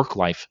major work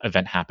life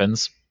event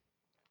happens,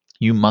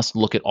 you must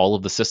look at all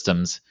of the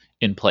systems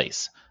in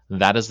place.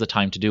 That is the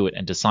time to do it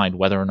and decide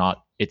whether or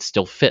not it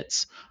still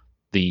fits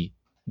the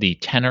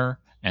tenor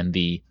and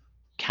the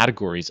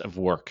categories of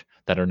work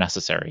that are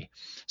necessary.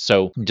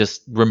 So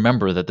just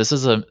remember that this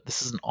is an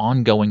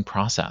ongoing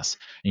process,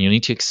 and you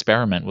need to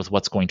experiment with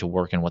what's going to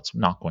work and what's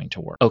not going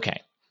to work. Okay.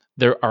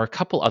 There are a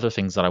couple other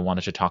things that I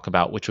wanted to talk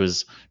about, which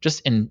was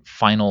just in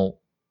final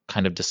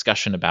kind of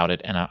discussion about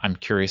it, and I'm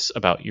curious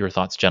about your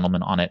thoughts,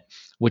 gentlemen, on it,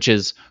 which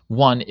is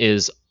one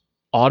is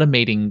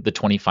automating the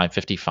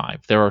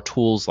 25-55. There are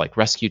tools like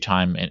Rescue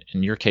Time,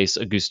 in your case,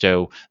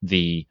 Augusto,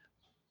 the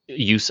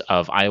use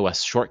of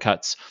iOS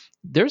shortcuts.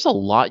 There's a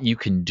lot you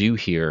can do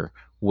here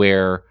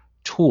where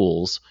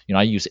tools,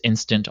 I use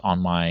Instant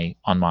on my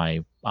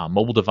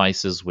mobile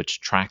devices,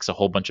 which tracks a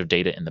whole bunch of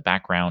data in the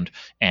background,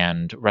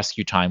 and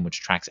Rescue Time,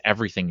 which tracks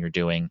everything you're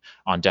doing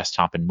on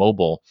desktop and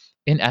mobile.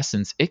 In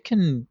essence, it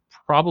can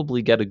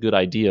probably get a good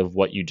idea of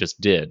what you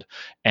just did.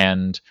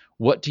 And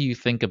what do you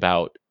think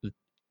about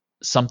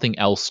something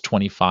else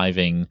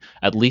 25ing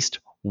at least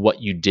what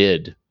you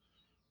did,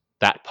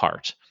 that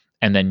part,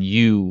 and then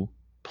you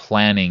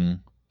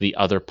planning the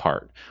other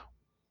part?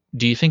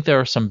 Do you think there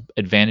are some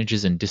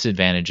advantages and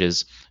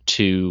disadvantages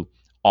to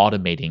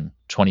automating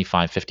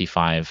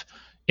 25-55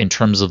 in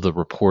terms of the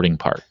reporting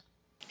part?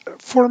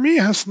 For me,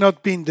 it has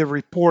not been the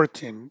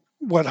reporting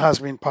what has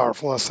been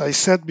powerful. As I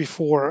said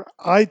before,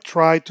 I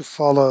try to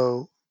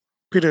follow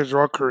Peter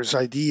Drucker's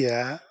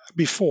idea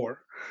before,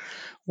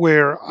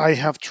 where I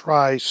have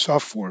tried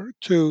software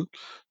to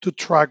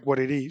track what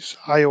it is.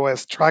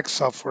 iOS tracks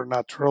software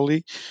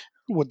naturally.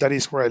 That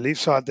is where I live.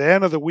 So at the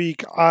end of the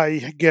week,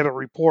 I get a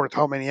report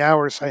how many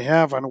hours I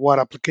have and what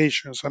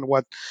applications and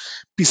what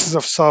pieces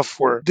of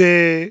software.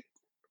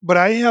 But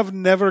I have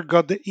never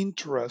got the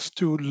interest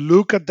to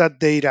look at that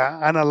data,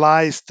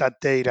 analyze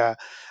that data,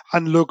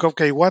 and look,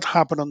 okay, what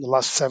happened on the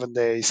last 7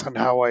 days and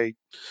how I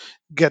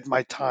get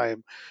my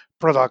time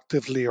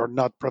productively or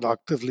not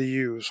productively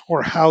used,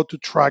 or how to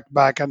track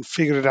back and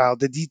figure it out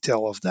the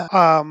detail of that.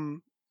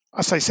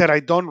 As I said,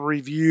 I don't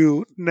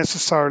review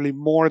necessarily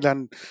more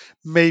than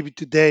maybe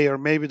today or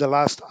maybe the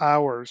last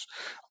hours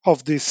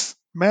of these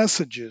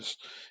messages,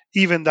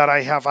 even that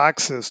I have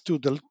access to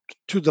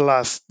the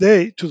last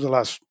day, to the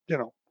last,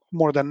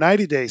 more than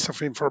 90 days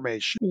of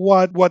information.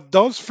 What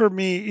does for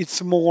me,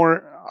 it's more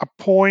a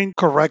point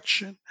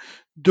correction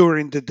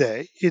during the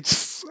day.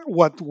 It's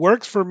what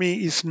works for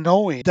me is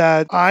knowing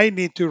that I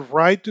need to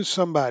write to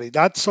somebody,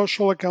 that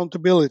social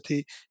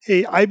accountability.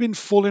 Hey, I've been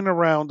fooling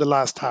around the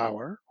last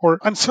hour,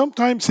 and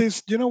sometimes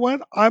it's, you know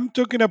what, I'm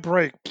taking a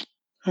break.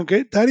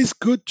 Okay, that is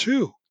good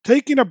too.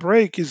 Taking a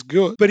break is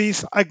good, but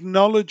it's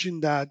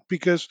acknowledging that,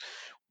 because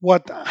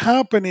what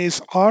happen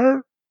is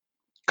our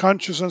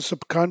conscious and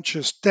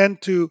subconscious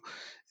tend to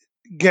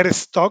get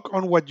stuck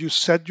on what you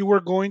said you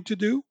were going to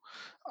do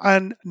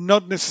and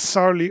not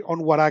necessarily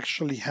on what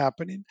actually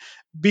happening.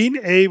 Being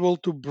able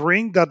to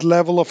bring that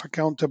level of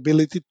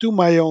accountability to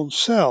my own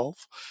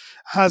self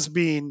has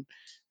been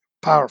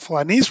powerful,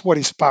 and is what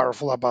is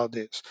powerful about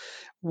this.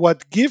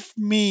 What give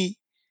me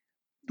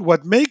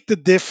what make the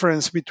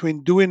difference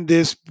between doing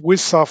this with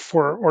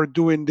software or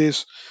doing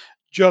this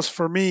just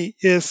for me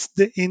is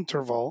the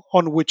interval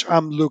on which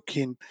I'm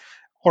looking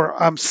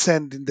or I'm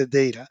sending the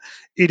data.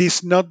 It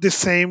is not the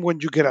same when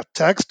you get a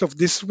text of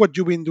this is what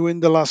you've been doing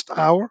the last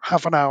hour,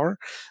 half an hour,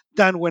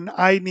 than when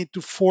I need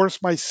to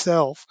force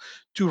myself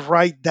to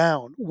write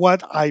down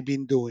what I've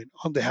been doing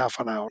on the half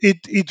an hour.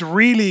 It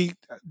really,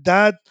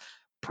 that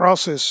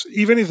process,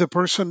 even if the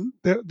person,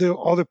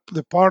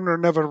 the partner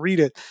never read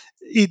it,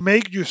 it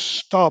makes you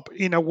stop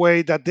in a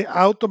way that the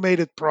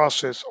automated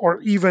process or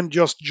even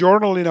just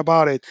journaling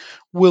about it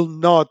will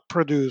not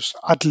produce,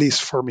 at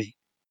least for me.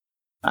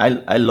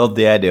 I love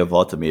the idea of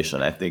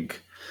automation. I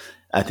think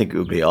it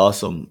would be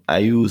awesome. I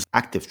use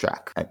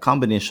ActiveTrack, a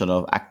combination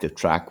of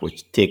ActiveTrack,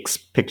 which takes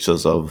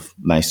pictures of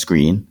my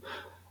screen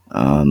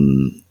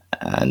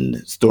and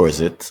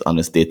stores it on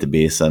this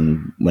database.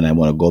 And when I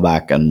want to go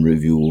back and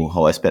review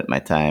how I spent my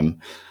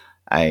time,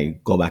 I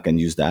go back and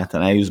use that.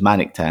 And I use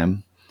Manic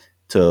Time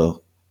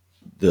to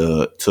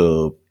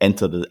to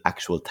enter the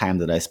actual time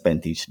that I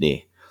spent each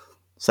day.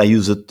 So I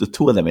use the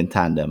two of them in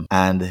tandem,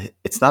 and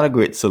it's not a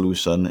great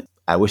solution.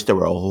 I wish there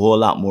were a whole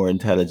lot more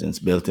intelligence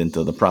built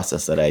into the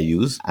process that I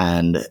use.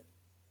 And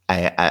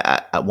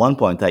I at one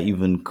point, I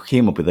even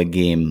came up with a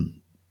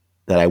game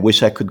that I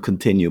wish I could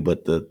continue,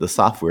 but the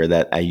software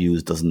that I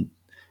use doesn't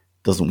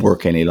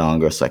work any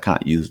longer, so I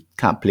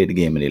can't play the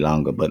game any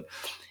longer. But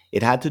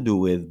it had to do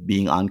with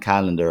being on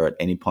calendar at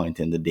any point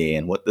in the day,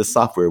 and what the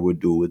software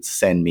would do would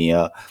send me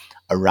a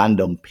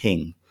random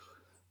ping,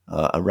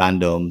 a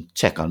random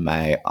check on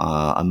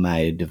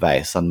my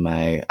device, on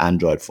my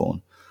Android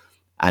phone,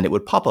 and it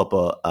would pop up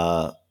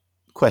a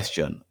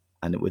question,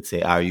 and it would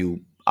say, "Are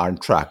you on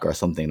track?" or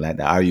something like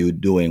that. "Are you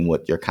doing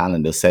what your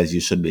calendar says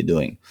you should be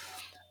doing?"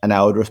 and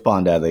I would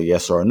respond either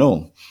yes or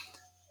no.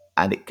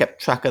 And it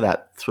kept track of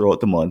that throughout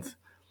the month.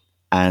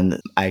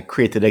 And I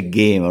created a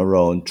game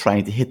around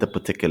trying to hit a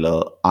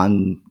particular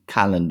on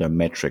calendar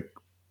metric.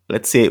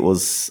 Let's say it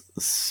was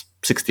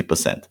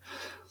 60%.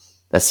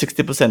 That's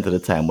 60% of the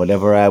time,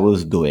 whatever I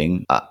was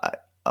doing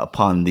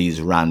upon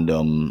these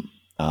random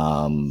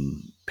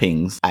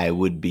pings, I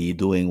would be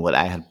doing what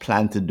I had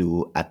planned to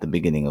do at the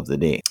beginning of the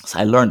day. So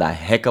I learned a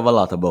heck of a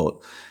lot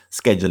about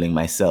scheduling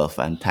myself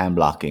and time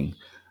blocking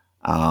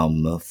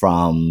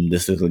from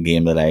this little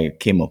game that I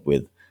came up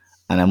with.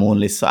 And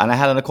and I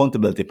had an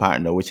accountability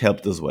partner, which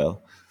helped as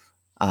well.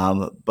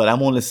 But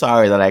I'm only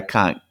sorry that I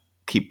can't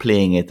keep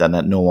playing it and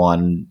that no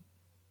one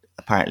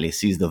apparently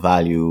sees the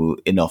value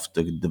enough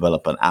to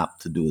develop an app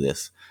to do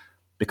this,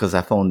 because I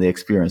found the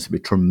experience to be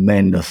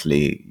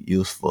tremendously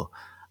useful.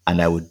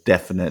 And I would buy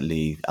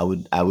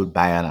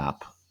an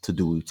app to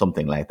do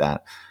something like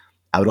that.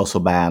 I would also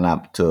buy an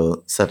app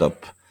to set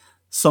up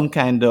some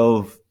kind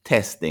of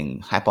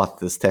testing,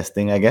 hypothesis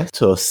testing, I guess,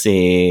 to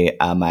say,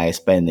 am I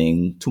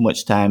spending too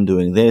much time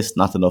doing this,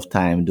 not enough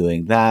time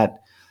doing that?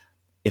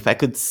 If I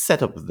could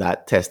set up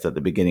that test at the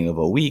beginning of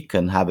a week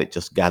and have it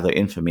just gather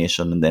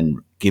information and then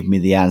give me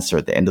the answer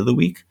at the end of the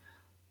week,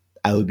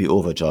 I would be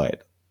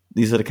overjoyed.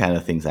 These are the kind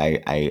of things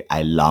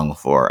I long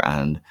for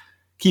and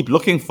keep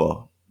looking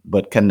for,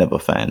 but can never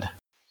find.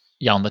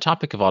 Yeah, on the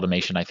topic of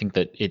automation, I think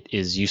that it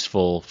is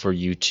useful for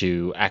you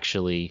to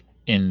actually,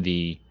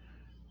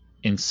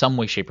 in some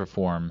way, shape, or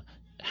form,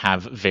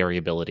 have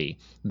variability.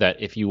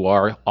 That if you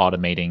are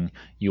automating,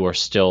 you are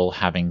still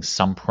having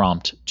some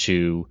prompt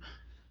to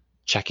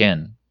check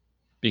in,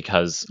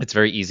 because it's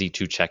very easy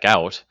to check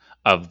out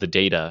of the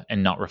data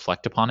and not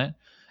reflect upon it.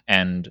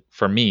 And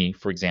for me,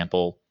 for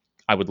example,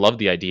 I would love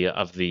the idea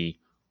of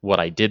what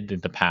I did in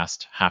the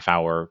past half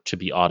hour to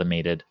be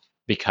automated,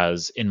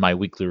 because in my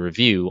weekly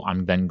review,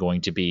 I'm then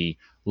going to be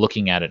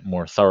looking at it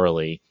more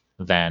thoroughly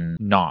than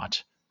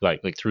not.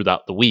 Like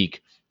throughout the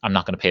week, I'm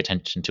not going to pay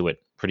attention to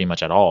it pretty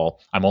much at all.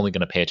 I'm only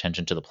going to pay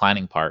attention to the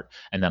planning part,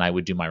 and then I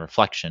would do my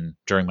reflection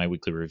during my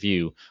weekly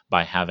review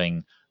by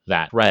having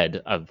that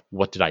thread of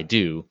what did I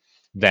do,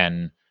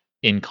 then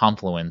in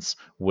confluence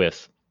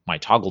with my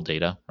toggle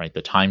data, right?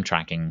 The time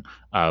tracking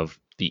of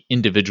the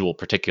individual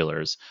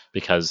particulars,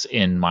 because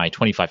in my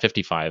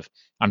 2555,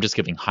 I'm just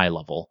giving high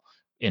level.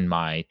 In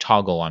my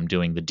toggle, I'm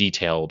doing the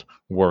detailed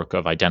work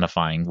of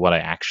identifying what I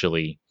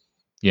actually,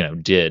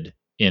 did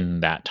in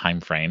that time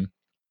frame.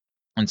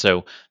 And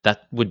so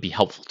that would be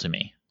helpful to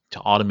me to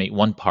automate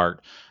one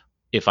part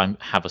if I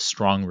have a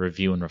strong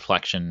review and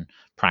reflection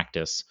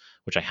practice,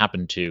 which I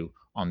happen to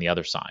on the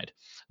other side.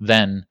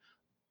 Then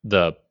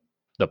the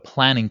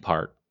planning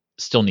part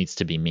still needs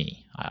to be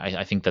me.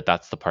 I think that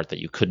that's the part that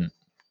you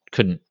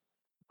couldn't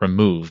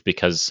remove,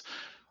 because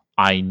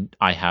I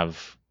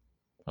have,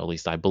 at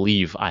least I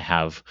believe I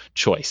have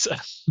choice.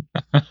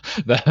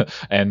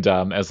 And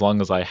as long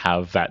as I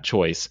have that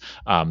choice,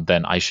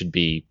 then I should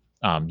be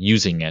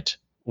using it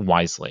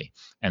wisely.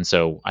 And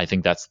so I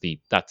think that's the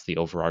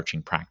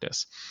overarching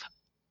practice.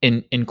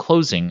 In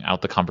closing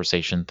out the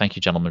conversation, thank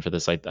you, gentlemen, for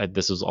this.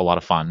 This was a lot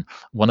of fun.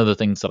 One of the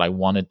things that I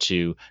wanted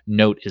to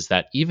note is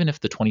that even if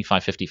the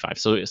 2555,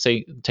 so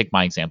take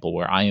my example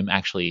where I am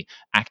actually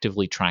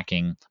actively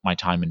tracking my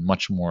time in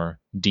much more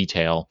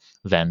detail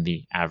than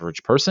the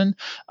average person,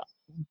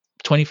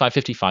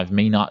 2555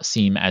 may not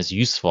seem as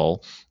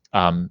useful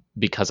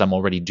because I'm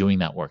already doing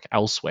that work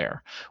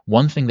elsewhere.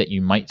 One thing that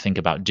you might think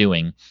about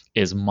doing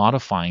is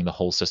modifying the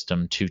whole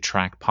system to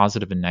track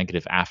positive and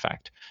negative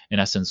affect. In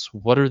essence,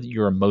 what are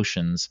your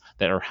emotions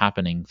that are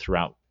happening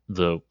throughout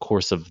the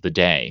course of the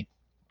day?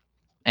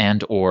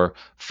 And or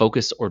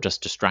focus or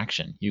just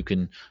distraction. You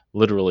can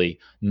literally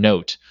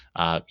note,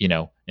 in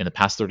the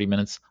past 30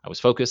 minutes, I was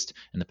focused.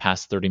 In the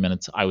past 30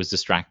 minutes, I was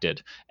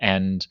distracted.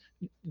 And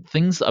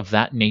things of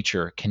that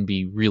nature can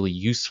be really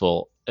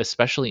useful,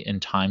 especially in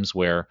times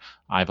where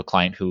I have a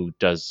client who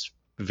does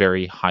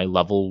very high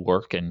level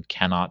work and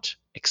cannot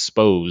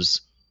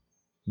expose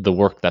the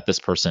work that this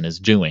person is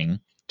doing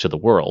to the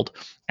world.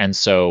 And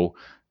so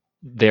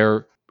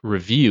their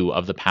review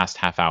of the past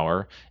half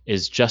hour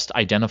is just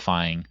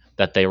identifying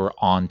that they were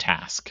on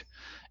task.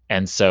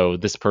 And so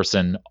this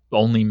person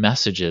only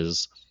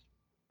messages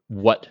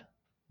what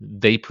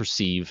they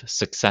perceive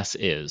success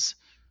is,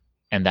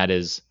 and that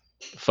is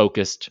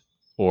focused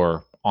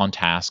or on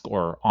task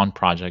or on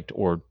project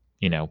or,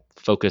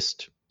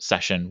 focused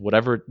session,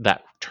 whatever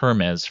that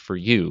term is for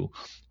you.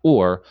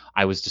 Or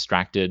I was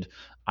distracted,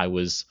 I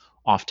was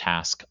off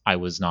task, I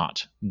was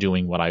not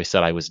doing what I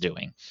said I was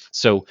doing.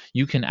 So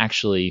you can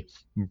actually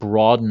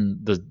broaden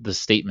the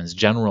statements,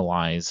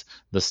 generalize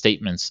the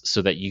statements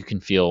so that you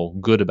can feel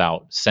good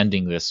about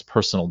sending this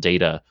personal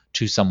data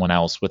to someone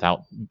else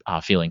without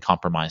feeling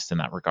compromised in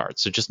that regard.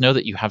 So just know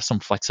that you have some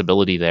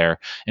flexibility there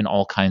in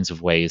all kinds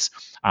of ways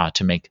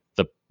to make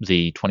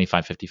the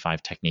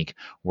 25-55 technique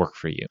work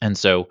for you. And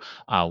so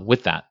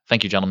with that,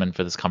 thank you, gentlemen,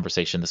 for this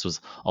conversation. This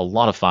was a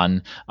lot of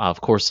fun.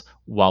 Of course,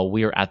 while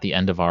we are at the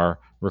end of our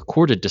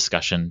recorded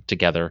discussion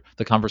together,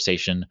 the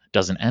conversation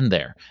doesn't end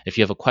there. If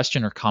you have a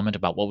question or comment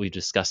about what we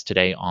discussed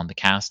today on the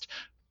cast,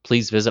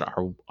 please visit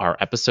our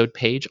episode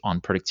page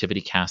on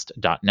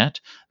productivitycast.net.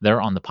 There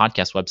on the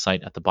podcast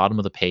website at the bottom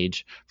of the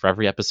page, for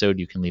every episode,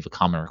 you can leave a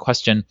comment or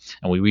question,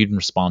 and we read and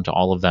respond to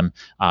all of them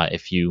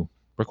if you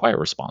require a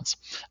response.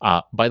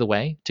 By the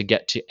way, to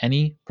get to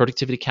any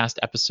Productivity Cast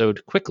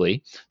episode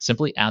quickly,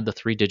 simply add the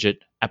 3-digit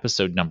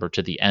episode number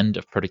to the end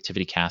of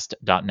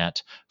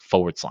productivitycast.net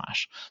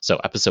 /. So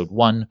episode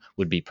 1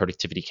 would be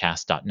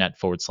productivitycast.net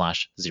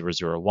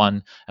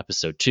 /001.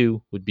 Episode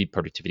 2 would be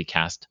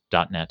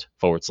productivitycast.net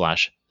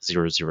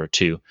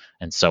 /002,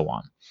 and so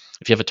on.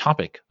 If you have a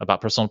topic about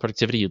personal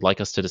productivity you'd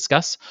like us to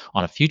discuss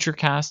on a future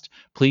cast,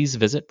 please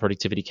visit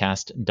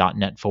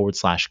productivitycast.net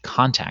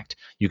 /contact.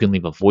 You can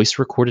leave a voice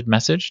recorded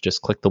message.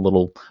 Just click the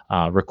little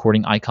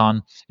recording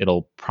icon.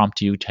 It'll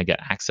prompt you to get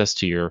access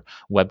to your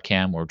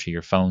webcam or to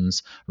your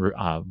phone's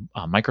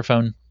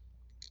microphone.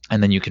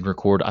 And then you can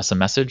record us a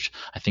message.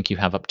 I think you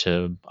have up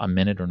to a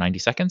minute or 90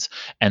 seconds.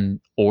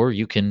 Or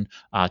you can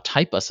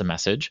type us a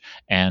message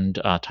and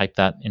type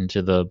that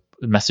into the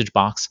message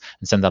box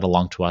and send that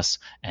along to us,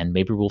 and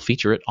maybe we'll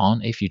feature it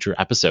on a future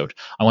episode.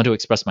 I want to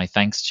express my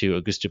thanks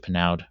to Augusto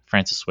Pinaud,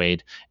 Francis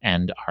Wade,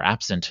 and our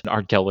absent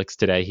Art Gelwicks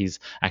today. He's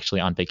actually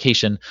on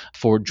vacation,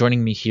 for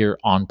joining me here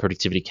on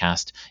Productivity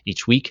Cast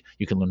each week.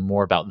 You can learn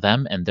more about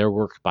them and their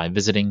work by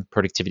visiting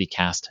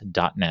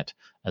productivitycast.net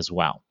as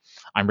well.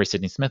 I'm Ray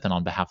Sidney Smith, and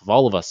on behalf of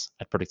all of us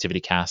at Productivity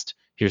Cast,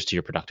 here's to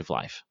your productive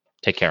life.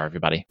 Take care,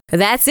 everybody.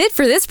 That's it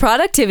for this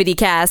Productivity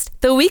Cast,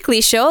 the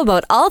weekly show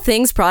about all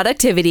things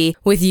productivity,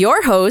 with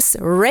your hosts,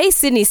 Ray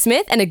Sidney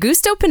Smith and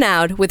Augusto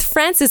Pinaud, with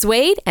Francis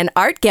Wade and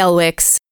Art Gelwicks.